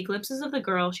moments, I see glimpses of the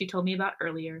girl she told me about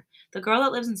earlier, the girl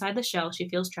that lives inside the shell she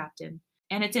feels trapped in.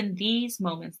 And it's in these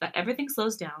moments that everything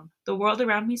slows down, the world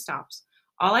around me stops.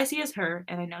 All I see is her,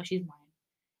 and I know she's mine.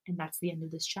 And that's the end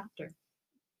of this chapter.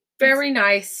 Very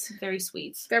nice. Very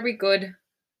sweet. Very good.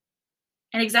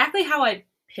 And exactly how I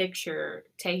picture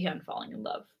Taehyun falling in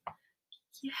love.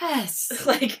 Yes.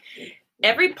 Like,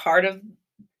 every part of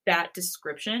that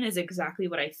description is exactly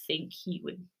what I think he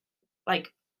would,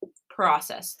 like,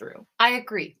 process through. I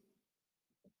agree.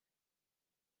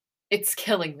 It's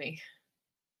killing me.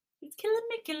 It's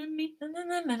killing me.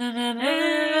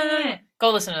 Go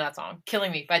listen to that song.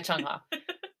 Killing Me by Chungha.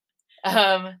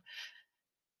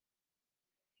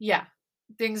 Yeah.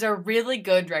 Things are really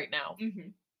good right now. Mm-hmm.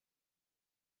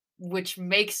 Which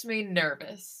makes me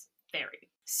nervous. Very.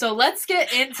 So let's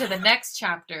get into the next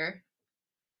chapter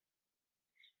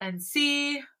and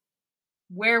see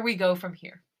where we go from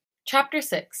here. Chapter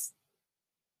 6.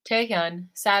 Taehyun,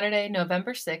 Saturday,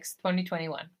 November 6th,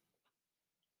 2021.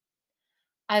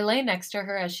 I lay next to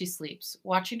her as she sleeps,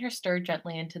 watching her stir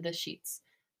gently into the sheets.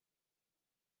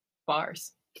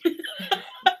 Bars.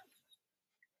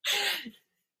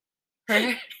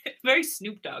 Very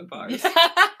Snoop Dogg bars.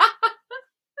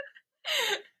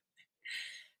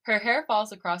 Her hair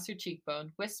falls across her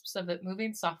cheekbone, wisps of it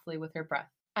moving softly with her breath.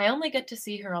 I only get to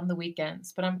see her on the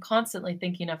weekends, but I'm constantly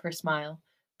thinking of her smile,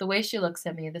 the way she looks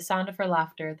at me, the sound of her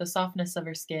laughter, the softness of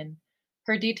her skin.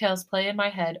 Her details play in my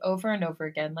head over and over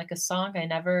again like a song I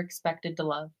never expected to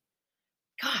love.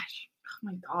 Gosh. Oh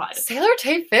my god. Sailor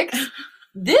Tae Fix,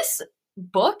 this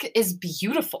book is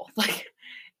beautiful. Like,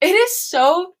 it is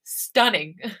so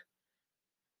stunning.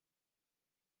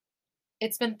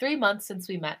 It's been 3 months since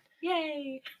we met.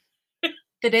 Yay!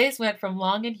 The days went from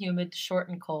long and humid to short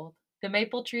and cold. The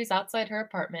maple trees outside her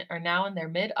apartment are now in their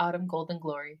mid-autumn golden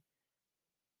glory.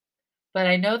 But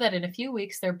I know that in a few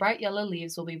weeks their bright yellow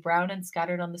leaves will be brown and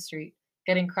scattered on the street,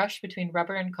 getting crushed between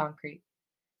rubber and concrete.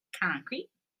 Concrete?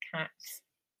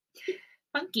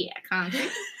 Funky, yeah,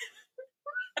 concrete.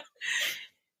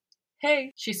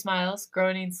 Hey, she smiles,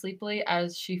 groaning sleepily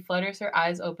as she flutters her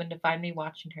eyes open to find me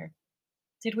watching her.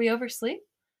 Did we oversleep?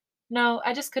 No,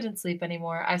 I just couldn't sleep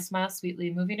anymore. I smile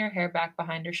sweetly, moving her hair back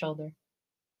behind her shoulder.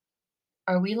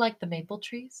 Are we like the maple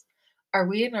trees? Are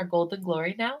we in our golden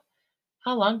glory now?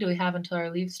 How long do we have until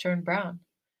our leaves turn brown?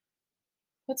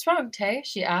 What's wrong, Tay?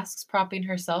 She asks, propping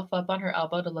herself up on her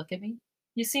elbow to look at me.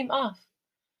 You seem off.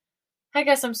 I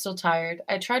guess I'm still tired.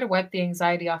 I try to wipe the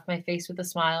anxiety off my face with a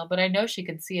smile, but I know she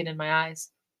can see it in my eyes.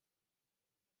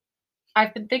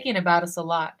 I've been thinking about us a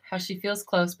lot, how she feels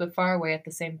close but far away at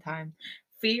the same time.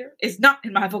 Fear is not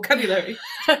in my vocabulary.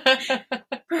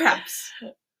 Perhaps.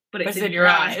 But it's in your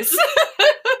eyes.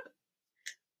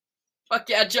 Fuck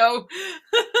yeah, Joe.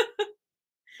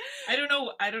 I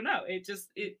don't know.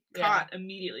 It caught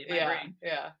immediately in my brain.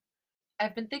 Yeah.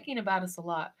 I've been thinking about us a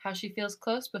lot, how she feels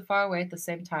close but far away at the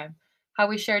same time. How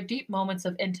we share deep moments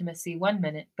of intimacy one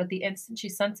minute, but the instant she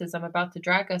senses I'm about to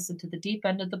drag us into the deep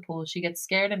end of the pool, she gets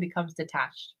scared and becomes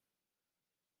detached.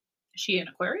 Is she an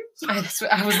Aquarius?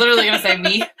 I was literally going to say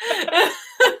me.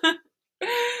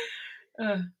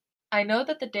 I know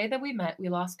that the day that we met, we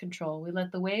lost control. We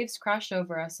let the waves crash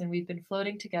over us, and we've been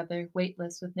floating together,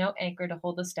 weightless, with no anchor to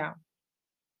hold us down.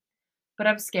 But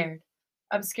I'm scared.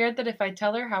 I'm scared that if I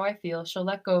tell her how I feel, she'll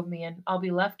let go of me and I'll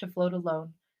be left to float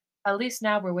alone. At least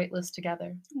now we're weightless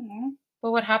together. Aww.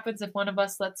 But what happens if one of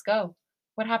us lets go?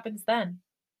 What happens then?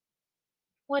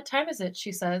 What time is it?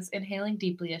 She says, inhaling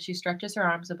deeply as she stretches her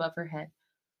arms above her head.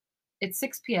 It's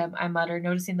 6 p.m., I mutter,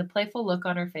 noticing the playful look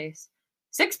on her face.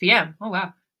 6 p.m.? Oh,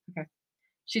 wow. Okay.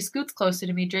 She scoots closer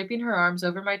to me, draping her arms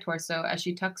over my torso as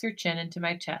she tucks her chin into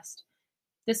my chest.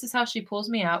 This is how she pulls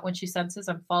me out when she senses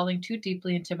I'm falling too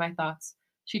deeply into my thoughts.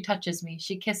 She touches me,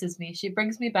 she kisses me, she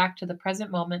brings me back to the present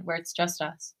moment where it's just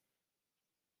us.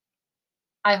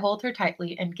 I hold her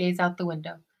tightly and gaze out the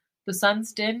window. The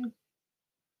sun's dim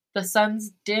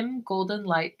golden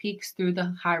light peeks through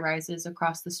the high-rises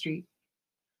across the street.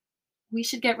 We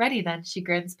should get ready then, she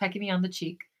grins, pecking me on the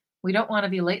cheek. We don't want to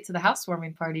be late to the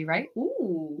housewarming party, right?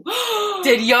 Ooh.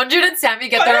 Did Yeonjun and Sammy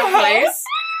get their own place?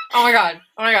 Oh my god.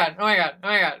 Oh my god. Oh my god. Oh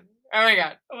my god. Oh my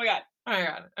god. Oh my god. Oh my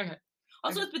god. Okay.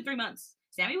 Also, it's been 3 months.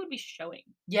 Sammy would be showing.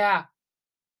 Yeah.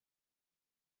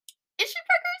 Is she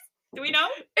pregnant? Do we know?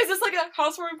 Is this like a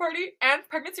housewarming party and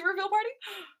pregnancy reveal party?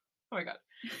 Oh my god.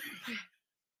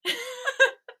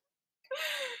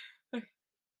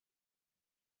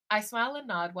 I smile and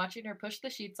nod, watching her push the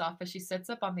sheets off as she sits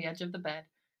up on the edge of the bed,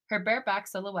 her bare back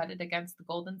silhouetted against the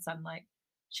golden sunlight.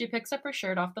 She picks up her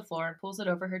shirt off the floor and pulls it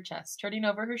over her chest, turning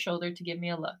over her shoulder to give me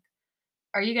a look.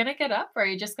 Are you gonna get up, or are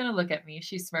you just gonna look at me?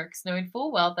 She smirks, knowing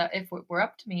full well that if it were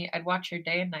up to me, I'd watch her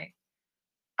day and night.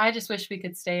 I just wish we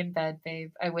could stay in bed,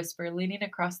 babe, I whisper, leaning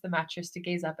across the mattress to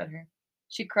gaze up at her.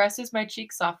 She caresses my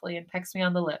cheek softly and pecks me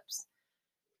on the lips.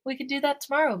 We can do that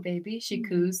tomorrow, baby, she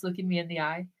coos, looking me in the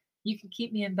eye. You can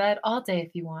keep me in bed all day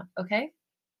if you want, okay?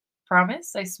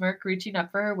 Promise? I smirk, reaching up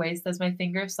for her waist as my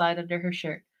fingers slide under her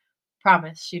shirt.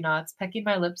 Promise, she nods, pecking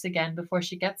my lips again before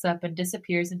she gets up and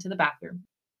disappears into the bathroom.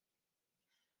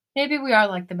 Maybe we are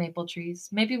like the maple trees.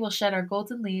 Maybe we'll shed our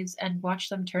golden leaves and watch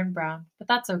them turn brown, but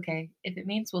that's okay, if it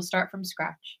means we'll start from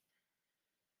scratch.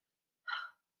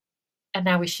 And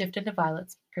now we shift into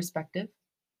Violet's perspective.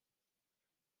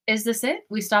 Is this it?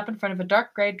 We stop in front of a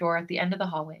dark gray door at the end of the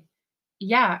hallway.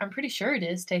 Yeah, I'm pretty sure it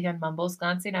is, Taehyun mumbles,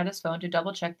 glancing at his phone to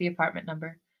double-check the apartment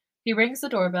number. He rings the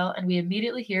doorbell, and we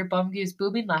immediately hear Bumgyu's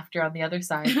booming laughter on the other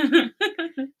side.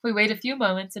 We wait a few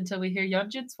moments until we hear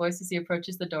Yeonjun's voice as he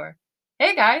approaches the door.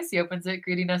 Hey guys, he opens it,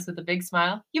 greeting us with a big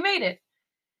smile. You made it!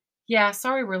 Yeah,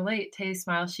 sorry we're late, Tae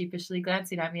smiles sheepishly,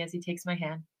 glancing at me as he takes my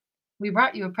hand. We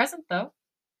brought you a present, though.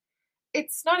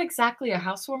 It's not exactly a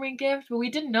housewarming gift, but we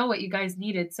didn't know what you guys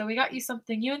needed, so we got you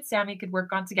something you and Sammy could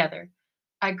work on together.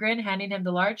 I grin, handing him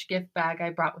the large gift bag I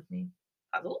brought with me.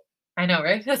 Puzzle? I know,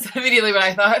 right? That's immediately what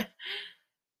I thought.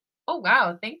 Oh,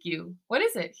 wow, thank you. What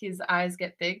is it? His eyes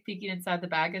get big, peeking inside the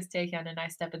bag as Taehyun and I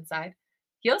step inside.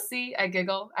 You'll see, I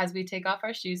giggle, as we take off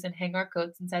our shoes and hang our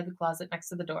coats inside the closet next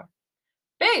to the door.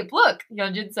 Babe, look,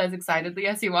 Yeonjun says excitedly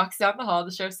as he walks down the hall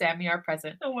to show Sammy our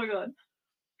present. Oh my god.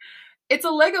 It's a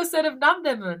Lego set of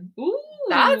Namdaemun. Ooh.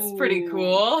 That's pretty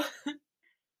cool.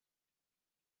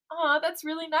 Aw, that's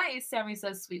really nice, Sammy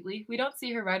says sweetly. We don't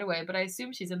see her right away, but I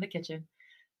assume she's in the kitchen.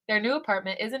 Their new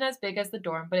apartment isn't as big as the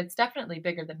dorm, but it's definitely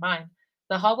bigger than mine.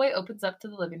 The hallway opens up to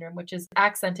the living room, which is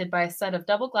accented by a set of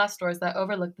double glass doors that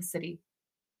overlook the city.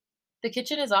 The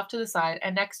kitchen is off to the side,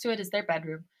 and next to it is their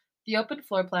bedroom. The open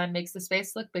floor plan makes the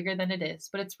space look bigger than it is,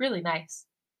 but it's really nice.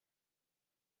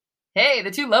 Hey,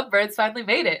 the two lovebirds finally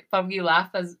made it, Bumgyu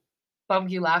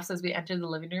laughs as we enter the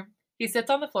living room. He sits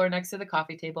on the floor next to the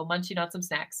coffee table, munching on some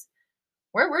snacks.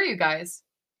 Where were you guys?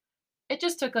 It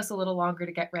just took us a little longer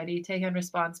to get ready, Taehyun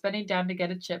responds, bending down to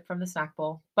get a chip from the snack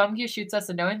bowl. Bumgyu shoots us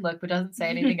a knowing look but doesn't say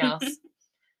anything else.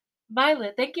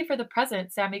 Violet, thank you for the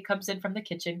present, Sammy comes in from the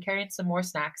kitchen, carrying some more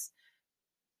snacks.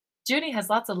 Junie has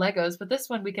lots of Legos, but this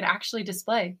one we can actually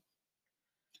display.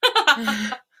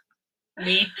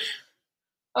 Me.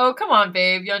 Oh, come on,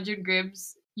 babe, Yeonjun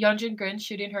Yeonjun grins,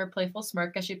 shooting her a playful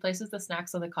smirk as she places the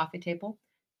snacks on the coffee table.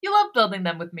 You love building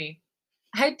them with me.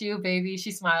 I do, baby,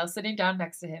 she smiles, sitting down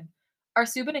next to him. Are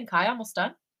Subin and Kai almost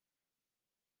done?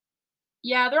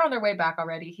 Yeah, they're on their way back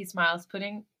already, he smiles,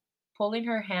 pulling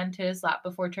her hand to his lap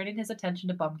before turning his attention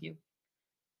to Bumgyu.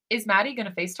 Is Maddie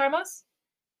gonna FaceTime us?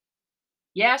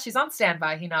 Yeah, she's on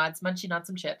standby, he nods, munching on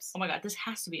some chips. Oh my god, this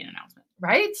has to be an announcement.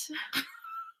 Right?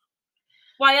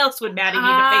 Why else would Maddie need to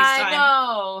I FaceTime?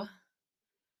 know.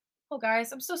 Oh,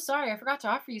 guys, I'm so sorry. I forgot to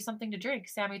offer you something to drink.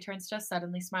 Sammy turns to us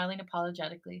suddenly, smiling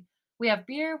apologetically. We have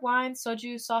beer, wine,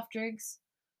 soju, soft drinks.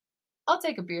 I'll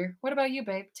take a beer. What about you,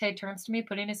 babe? Tay turns to me,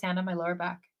 putting his hand on my lower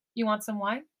back. You want some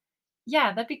wine?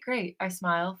 Yeah, that'd be great. I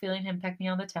smile, feeling him peck me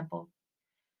on the temple.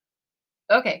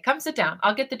 Okay, come sit down.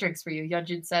 I'll get the drinks for you,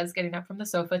 Yeonjun says, getting up from the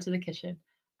sofa to the kitchen.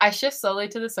 I shift slowly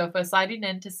to the sofa, sliding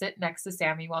in to sit next to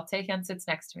Sammy while Taehyun sits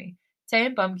next to me. Tae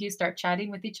and Bumgyu start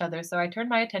chatting with each other, so I turn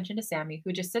my attention to Sammy,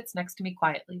 who just sits next to me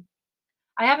quietly.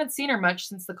 I haven't seen her much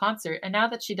since the concert, and now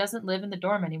that she doesn't live in the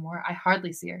dorm anymore, I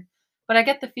hardly see her. But I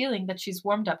get the feeling that she's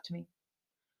warmed up to me.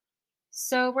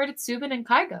 So, where did Subin and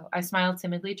Kai go? I smile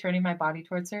timidly, turning my body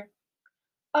towards her.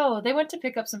 Oh, they went to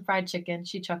pick up some fried chicken,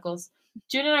 she chuckles.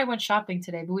 June and I went shopping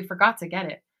today, but we forgot to get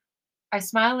it. I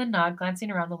smile and nod, glancing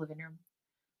around the living room.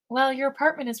 Well, your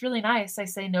apartment is really nice, I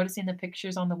say, noticing the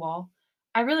pictures on the wall.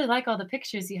 I really like all the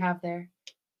pictures you have there.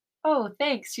 Oh,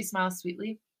 thanks, she smiles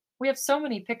sweetly. We have so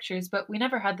many pictures, but we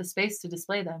never had the space to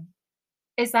display them.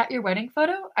 Is that your wedding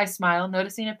photo? I smile,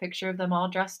 noticing a picture of them all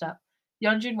dressed up.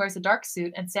 Yeonjun wears a dark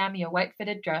suit and Sammy a white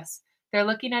fitted dress. They're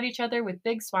looking at each other with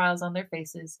big smiles on their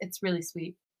faces. It's really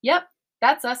sweet. Yep,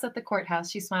 that's us at the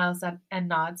courthouse, she smiles and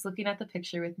nods, looking at the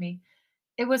picture with me.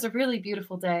 It was a really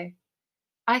beautiful day.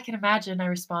 I can imagine, I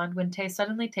respond, when Tay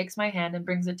suddenly takes my hand and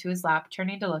brings it to his lap,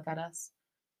 turning to look at us.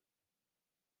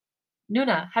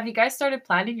 Nuna, have you guys started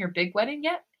planning your big wedding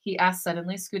yet? He asks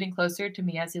suddenly, scooting closer to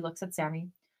me as he looks at Sammy.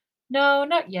 No,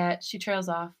 not yet, she trails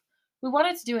off. We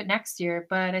wanted to do it next year,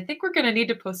 but I think we're going to need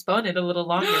to postpone it a little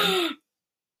longer.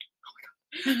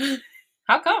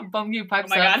 How come? Bumgyu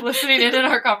pipes up, listening in on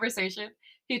our conversation.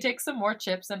 He takes some more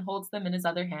chips and holds them in his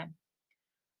other hand.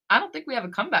 I don't think we have a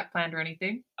comeback planned or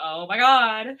anything. Oh my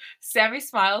god. Sammy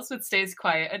smiles but stays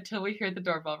quiet until we hear the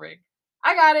doorbell ring.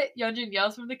 I got it, Yeonjun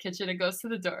yells from the kitchen and goes to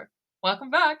the door. Welcome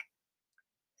back.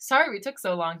 Sorry we took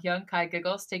so long, Young, Kai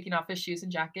giggles, taking off his shoes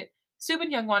and jacket. Sub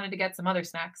and Young wanted to get some other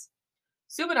snacks.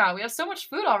 Subin, we have so much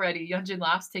food already, Yeonjun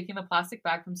laughs, taking the plastic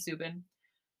bag from Subin.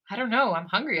 I don't know, I'm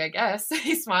hungry, I guess.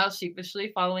 He smiles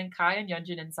sheepishly, following Kai and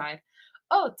Yeonjun inside.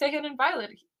 Oh, Taehyun and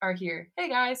Violet are here. Hey,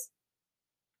 guys.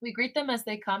 We greet them as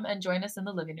they come and join us in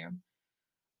the living room.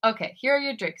 Okay, here are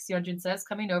your drinks, Yeonjun says,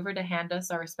 coming over to hand us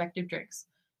our respective drinks.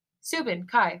 Subin,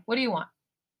 Kai, what do you want?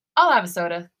 I'll have a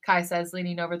soda, Kai says,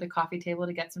 leaning over the coffee table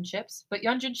to get some chips, but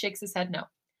Yeonjun shakes his head no.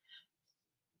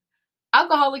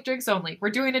 Alcoholic drinks only. We're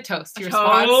doing a toast, he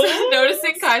responds,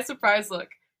 noticing Kai's surprised look.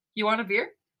 You want a beer?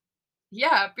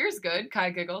 Yeah, beer's good, Kai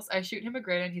giggles. I shoot him a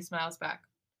grin and he smiles back.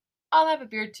 I'll have a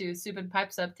beer too, Subin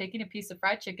pipes up, taking a piece of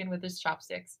fried chicken with his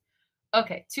chopsticks.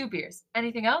 Okay, 2 beers.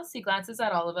 Anything else? He glances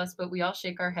at all of us, but we all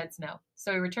shake our heads no.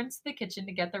 So he returns to the kitchen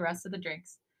to get the rest of the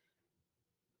drinks.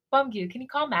 Bumgyu, can you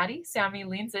call Maddie? Sammy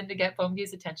leans in to get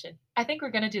Bumgyu's attention. I think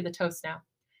we're going to do the toast now.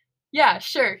 Yeah,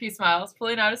 sure, he smiles,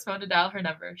 pulling out his phone to dial her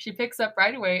number. She picks up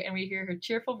right away, and we hear her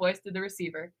cheerful voice through the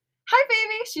receiver. Hi,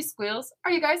 baby, she squeals.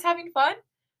 Are you guys having fun?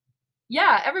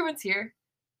 Yeah, everyone's here.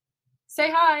 Say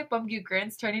hi, Bumgyu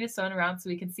grins, turning his phone around so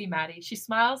we can see Maddie. She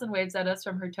smiles and waves at us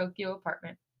from her Tokyo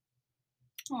apartment.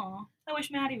 Aw, I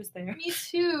wish Maddie was there. Me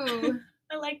too.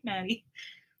 I like Maddie.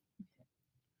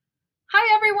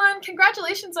 Hi, everyone.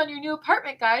 Congratulations on your new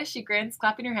apartment, guys, she grins,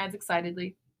 clapping her hands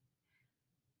excitedly.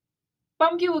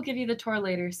 Bumgyu will give you the tour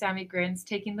later, Sammy grins,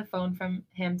 taking the phone from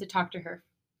him to talk to her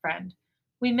friend.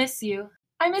 We miss you.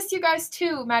 I miss you guys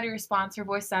too, Maddie responds, her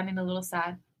voice sounding a little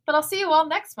sad. But I'll see you all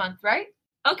next month, right?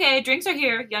 Okay, drinks are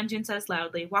here, Yeonjun says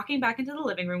loudly, walking back into the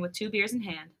living room with 2 beers in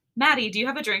hand. Maddie, do you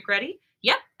have a drink ready?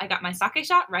 Yep, I got my sake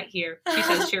shot right here, she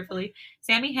says cheerfully.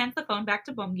 Sammy hands the phone back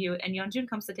to Bumgyu, and Yeonjun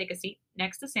comes to take a seat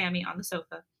next to Sammy on the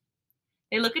sofa.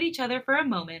 They look at each other for a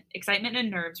moment, excitement and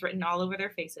nerves written all over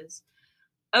their faces.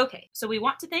 Okay, so we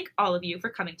want to thank all of you for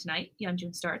coming tonight,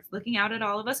 Yeonjun starts, looking out at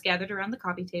all of us gathered around the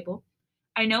coffee table.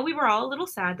 I know we were all a little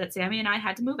sad that Sammy and I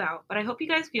had to move out, but I hope you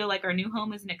guys feel like our new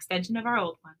home is an extension of our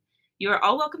old one. You are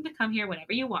all welcome to come here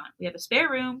whenever you want. We have a spare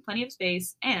room, plenty of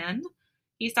space, and...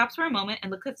 He stops for a moment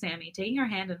and looks at Sammy, taking her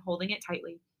hand and holding it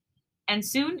tightly. And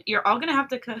soon, you're all gonna have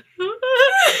to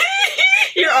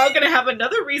You're all gonna have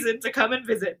another reason to come and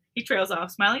visit. He trails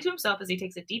off, smiling to himself as he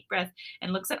takes a deep breath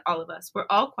and looks at all of us. We're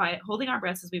all quiet, holding our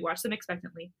breaths as we watch them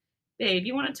expectantly. Babe,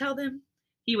 you want to tell them?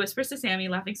 He whispers to Sammy,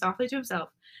 laughing softly to himself.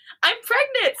 I'm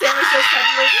pregnant, Sammy says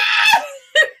suddenly.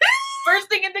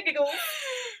 Bursting into giggles.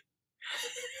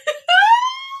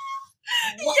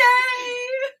 Yay!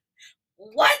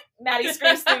 What? Maddie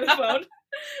screams through the phone.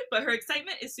 But her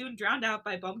excitement is soon drowned out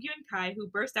by Bumgyu and Kai, who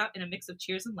burst out in a mix of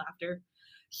cheers and laughter.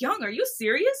 Young, are you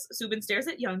serious? Subin stares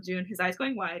at Youngjun, his eyes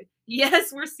going wide.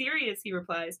 Yes, we're serious, he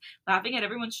replies, laughing at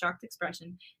everyone's shocked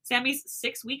expression. Sammy's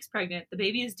 6 weeks pregnant. The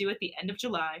baby is due at the end of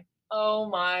July. Oh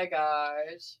my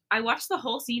gosh. I watched the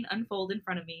whole scene unfold in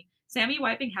front of me. Sammy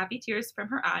wiping happy tears from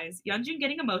her eyes, Yeonjun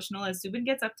getting emotional as Subin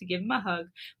gets up to give him a hug,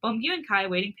 Bumgyu and Kai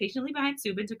waiting patiently behind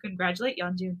Subin to congratulate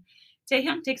Yeonjun.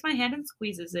 Taehyung takes my hand and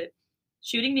squeezes it,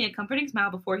 shooting me a comforting smile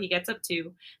before he gets up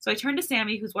too. So I turn to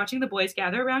Sammy, who's watching the boys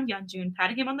gather around Yeonjun,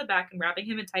 patting him on the back and wrapping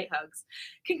him in tight hugs.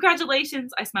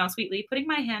 Congratulations, I smile sweetly, putting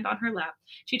my hand on her lap.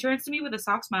 She turns to me with a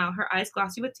soft smile, her eyes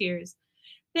glossy with tears.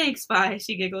 Thanks, Vi,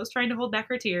 she giggles, trying to hold back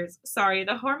her tears. Sorry,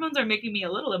 the hormones are making me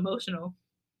a little emotional.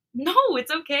 No,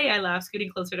 it's okay, I laugh, scooting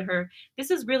closer to her. This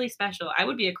is really special. I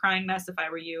would be a crying mess if I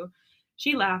were you.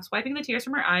 She laughs, wiping the tears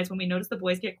from her eyes when we notice the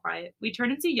boys get quiet. We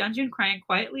turn and see Yeonjun crying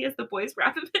quietly as the boys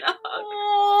wrap him in a hug.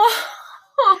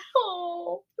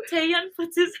 Oh. Taehyun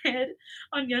puts his head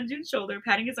on Yeonjun's shoulder,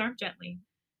 patting his arm gently.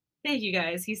 Thank you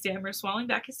guys, he stammers, swallowing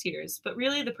back his tears. But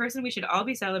really, the person we should all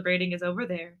be celebrating is over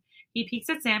there. He peeks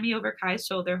at Sammy over Kai's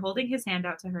shoulder, holding his hand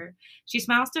out to her. She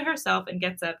smiles to herself and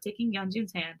gets up, taking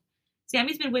Yeonjun's hand.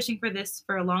 Sammy's been wishing for this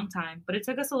for a long time, but it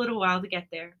took us a little while to get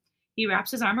there. He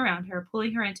wraps his arm around her,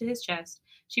 pulling her into his chest.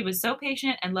 She was so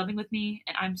patient and loving with me,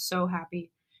 and I'm so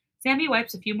happy. Sammy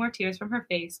wipes a few more tears from her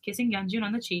face, kissing Yeonjun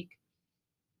on the cheek.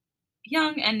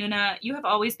 Young and Nuna, you have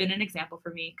always been an example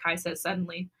for me, Kai says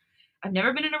suddenly. I've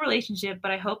never been in a relationship,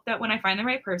 but I hope that when I find the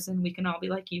right person, we can all be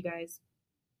like you guys.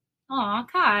 Aw,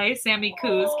 Kai, Sammy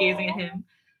coos, gazing at him.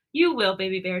 You will,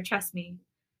 baby bear, trust me.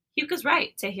 Hyuka's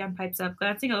right, Taehyun pipes up,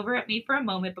 glancing over at me for a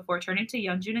moment before turning to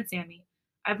Yeonjun and Sammy.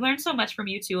 I've learned so much from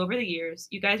you two over the years.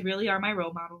 You guys really are my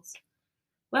role models.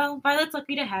 Well, Violet's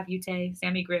lucky to have you, Tae,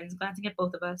 Sammy grins, glancing at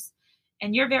both of us.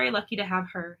 And you're very lucky to have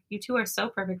her. You two are so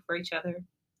perfect for each other.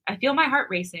 I feel my heart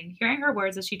racing, hearing her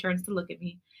words as she turns to look at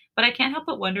me. But I can't help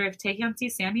but wonder if Taehyun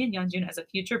sees Sammy and Yeonjun as a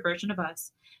future version of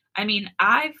us. I mean,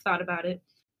 I've thought about it.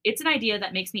 It's an idea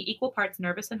that makes me equal parts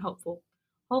nervous and hopeful.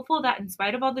 Hopeful that in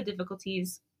spite of all the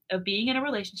difficulties of being in a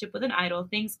relationship with an idol,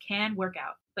 things can work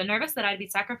out. But nervous that I'd be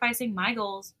sacrificing my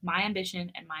goals, my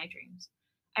ambition, and my dreams.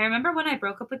 I remember when I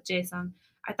broke up with Jaesung,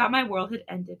 I thought my world had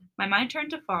ended. My mind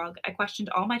turned to fog. I questioned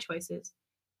all my choices.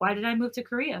 Why did I move to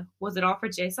Korea? Was it all for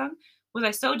Jaesung? Was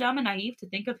I so dumb and naive to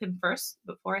think of him first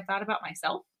before I thought about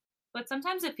myself? But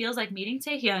sometimes it feels like meeting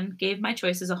Taehyun gave my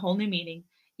choices a whole new meaning.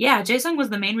 Yeah, Jaesung was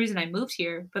the main reason I moved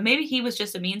here, but maybe he was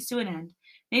just a means to an end.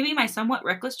 Maybe my somewhat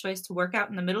reckless choice to work out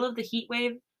in the middle of the heat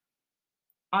wave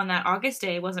on that August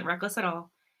day wasn't reckless at all.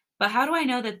 But how do I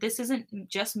know that this isn't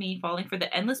just me falling for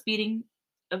the endless beating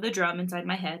of the drum inside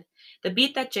my head? The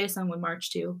beat that Jaesung would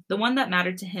march to, the one that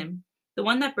mattered to him, the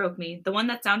one that broke me, the one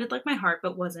that sounded like my heart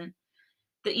but wasn't.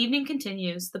 The evening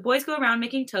continues. The boys go around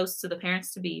making toasts to the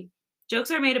parents-to-be.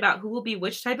 Jokes are made about who will be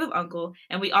which type of uncle,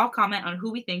 and we all comment on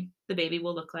who we think the baby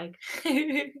will look like.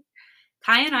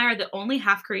 Kai and I are the only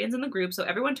half Koreans in the group, so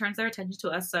everyone turns their attention to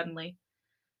us suddenly.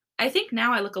 I think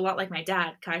now I look a lot like my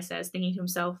dad, Kai says, thinking to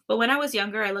himself, but when I was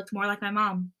younger, I looked more like my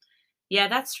mom. Yeah,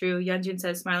 that's true, Yeonjun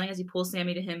says, smiling as he pulls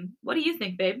Sammy to him. What do you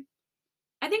think, babe?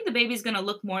 I think the baby's gonna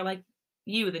look more like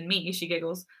you than me, she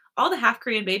giggles. All the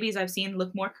half-Korean babies I've seen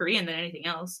look more Korean than anything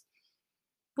else.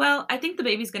 Well, I think the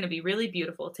baby's going to be really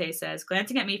beautiful, Tae says,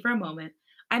 glancing at me for a moment.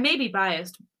 I may be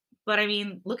biased, but I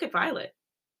mean, look at Violet.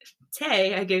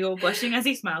 Tae, I giggle, blushing as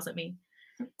he smiles at me.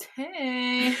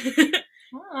 Tae.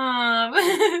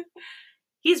 Mom.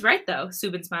 He's right, though,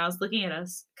 Subin smiles, looking at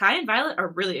us. Kai and Violet are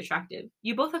really attractive.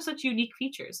 You both have such unique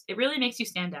features. It really makes you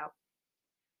stand out.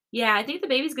 Yeah, I think the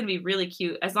baby's going to be really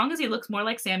cute, as long as he looks more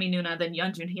like Sammy Nuna than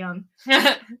Yeonjun Hyung.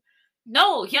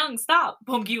 No, Hyung, stop!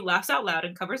 Bongyu laughs out loud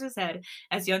and covers his head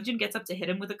as Yeonjun gets up to hit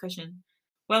him with a cushion.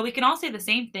 Well, we can all say the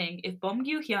same thing if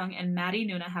Bongyu, Hyung, and Maddie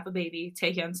Nuna have a baby,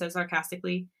 Taehyun says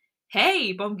sarcastically.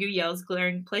 Hey! Bongyu yells,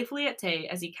 glaring playfully at Tae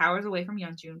as he cowers away from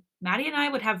Yeonjun. Maddie and I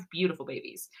would have beautiful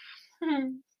babies.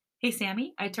 Hey,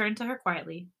 Sammy, I turn to her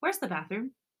quietly. Where's the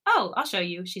bathroom? Oh, I'll show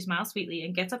you. She smiles sweetly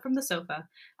and gets up from the sofa.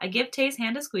 I give Tae's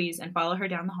hand a squeeze and follow her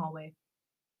down the hallway.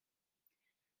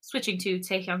 Switching to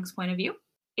Taehyung's point of view.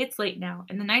 It's late now,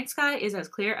 and the night sky is as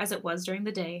clear as it was during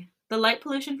the day. The light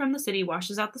pollution from the city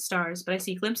washes out the stars, but I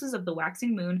see glimpses of the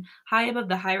waxing moon high above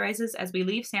the high-rises as we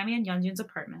leave Sammy and Yeonjun's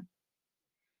apartment.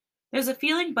 There's a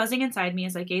feeling buzzing inside me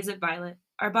as I gaze at Violet.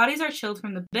 Our bodies are chilled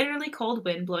from the bitterly cold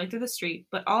wind blowing through the street,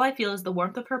 but all I feel is the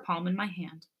warmth of her palm in my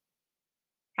hand.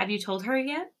 Have you told her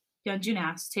yet? Yeonjun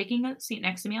asked, taking a seat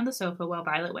next to me on the sofa while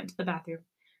Violet went to the bathroom.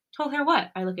 Told her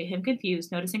what? I look at him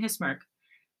confused, noticing his smirk.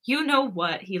 You know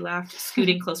what? He laughed,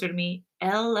 scooting closer to me.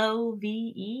 Love?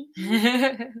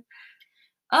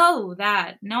 Oh,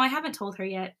 that. No, I haven't told her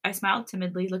yet. I smiled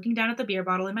timidly, looking down at the beer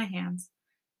bottle in my hands.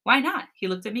 Why not? He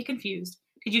looked at me confused.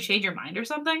 Did you change your mind or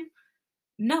something?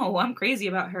 No, I'm crazy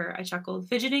about her, I chuckled,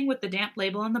 fidgeting with the damp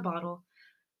label on the bottle.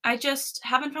 I just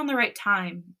haven't found the right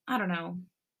time. I don't know.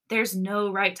 There's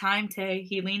no right time, Tay.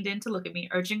 He leaned in to look at me,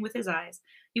 urging with his eyes.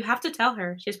 You have to tell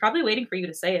her. She's probably waiting for you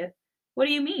to say it. What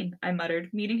do you mean? I muttered,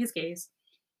 meeting his gaze.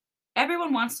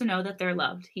 Everyone wants to know that they're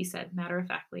loved, he said,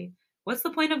 matter-of-factly. What's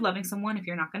the point of loving someone if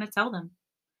you're not going to tell them?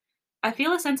 I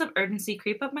feel a sense of urgency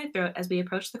creep up my throat as we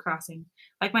approach the crossing,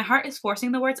 like my heart is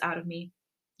forcing the words out of me.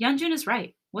 Yeonjun is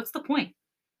right. What's the point?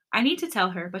 I need to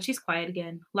tell her, but she's quiet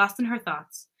again, lost in her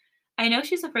thoughts. I know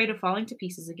she's afraid of falling to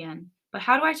pieces again, but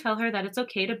how do I tell her that it's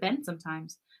okay to bend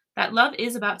sometimes? That love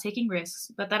is about taking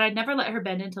risks, but that I'd never let her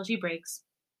bend until she breaks.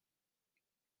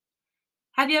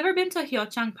 Have you ever been to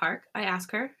Hyochang Park? I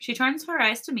ask her. She turns her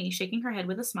eyes to me, shaking her head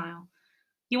with a smile.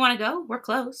 You want to go? We're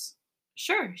close.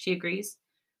 Sure, she agrees.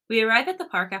 We arrive at the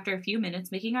park after a few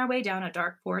minutes, making our way down a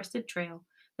dark forested trail.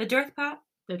 The dirt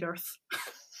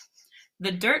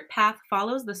path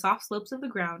follows the soft slopes of the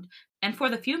ground, and for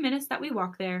the few minutes that we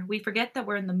walk there, we forget that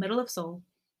we're in the middle of Seoul.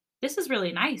 This is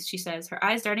really nice, she says, her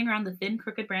eyes darting around the thin,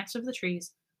 crooked branches of the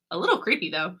trees. A little creepy,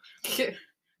 though.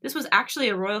 This was actually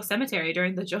a royal cemetery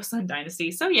during the Joseon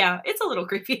dynasty, so yeah, it's a little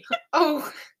creepy.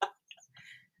 Oh.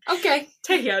 Okay.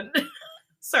 Taehyun.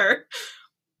 Sir.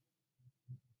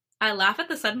 I laugh at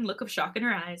the sudden look of shock in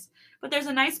her eyes, but there's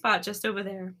a nice spot just over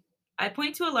there. I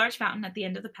point to a large fountain at the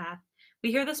end of the path.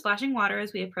 We hear the splashing water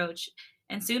as we approach,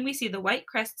 and soon we see the white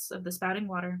crests of the spouting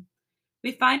water.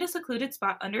 We find a secluded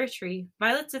spot under a tree.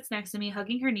 Violet sits next to me,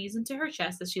 hugging her knees into her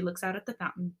chest as she looks out at the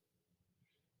fountain.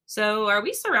 So, are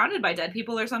we surrounded by dead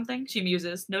people or something? She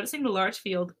muses, noticing the large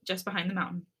field just behind the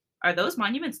mountain. Are those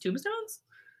monuments tombstones?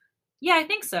 Yeah, I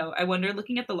think so, I wonder,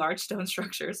 looking at the large stone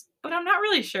structures, but I'm not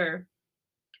really sure.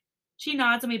 She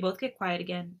nods and we both get quiet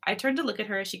again. I turn to look at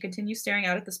her as she continues staring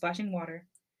out at the splashing water.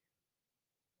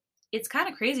 It's kind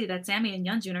of crazy that Sammy and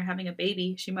Yeonjun are having a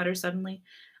baby, she mutters suddenly.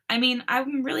 I mean,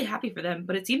 I'm really happy for them,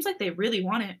 but it seems like they really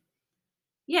want it.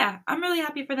 Yeah, I'm really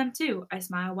happy for them too, I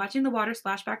smile, watching the water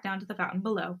splash back down to the fountain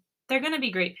below. They're gonna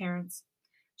be great parents.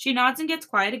 She nods and gets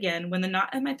quiet again when the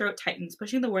knot in my throat tightens,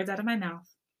 pushing the words out of my mouth.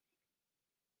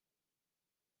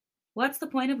 What's the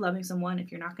point of loving someone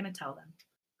if you're not going to tell them?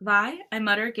 Vi, I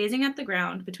mutter, gazing at the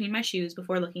ground between my shoes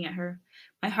before looking at her.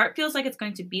 My heart feels like it's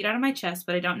going to beat out of my chest,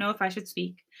 but I don't know if I should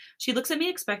speak. She looks at me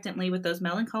expectantly with those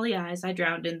melancholy eyes I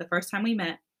drowned in the first time we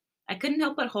met. I couldn't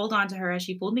help but hold on to her as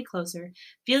she pulled me closer,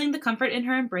 feeling the comfort in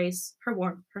her embrace, her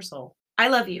warmth, her soul. I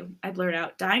love you, I blurt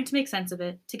out, dying to make sense of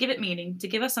it, to give it meaning, to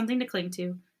give us something to cling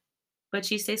to. But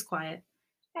she stays quiet.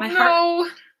 My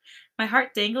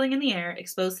heart dangling in the air,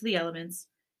 exposed to the elements.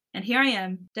 And here I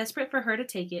am, desperate for her to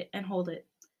take it and hold it.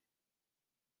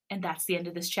 And that's the end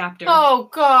of this chapter. Oh,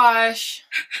 gosh.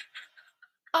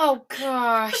 Oh,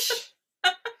 gosh.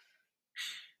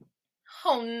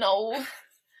 Oh, no.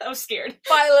 I was scared.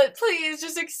 Violet, please,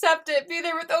 just accept it. Be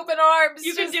there with open arms.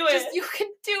 You can do it. You can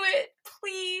do it.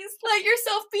 Please, let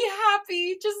yourself be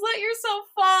happy. Just let yourself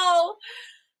fall.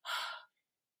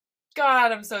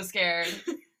 God, I'm so scared.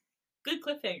 Good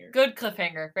cliffhanger. Good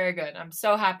cliffhanger. Very good. I'm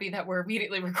so happy that we're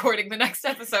immediately recording the next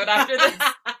episode after this.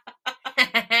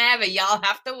 But y'all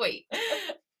have to wait.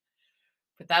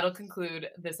 But that'll conclude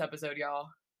this episode, y'all.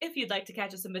 If you'd like to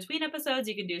catch us in between episodes,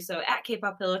 you can do so at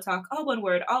K-Pop Pillow Talk, all one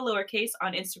word, all lowercase,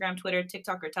 on Instagram, Twitter,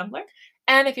 TikTok, or Tumblr.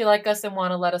 And if you like us and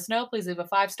want to let us know, please leave a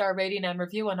 5-star rating and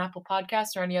review on Apple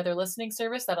Podcasts or any other listening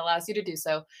service that allows you to do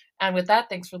so. And with that,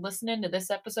 thanks for listening to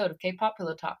this episode of K-Pop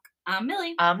Pillow Talk. I'm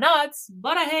Millie. I'm Nods.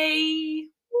 Bora hey!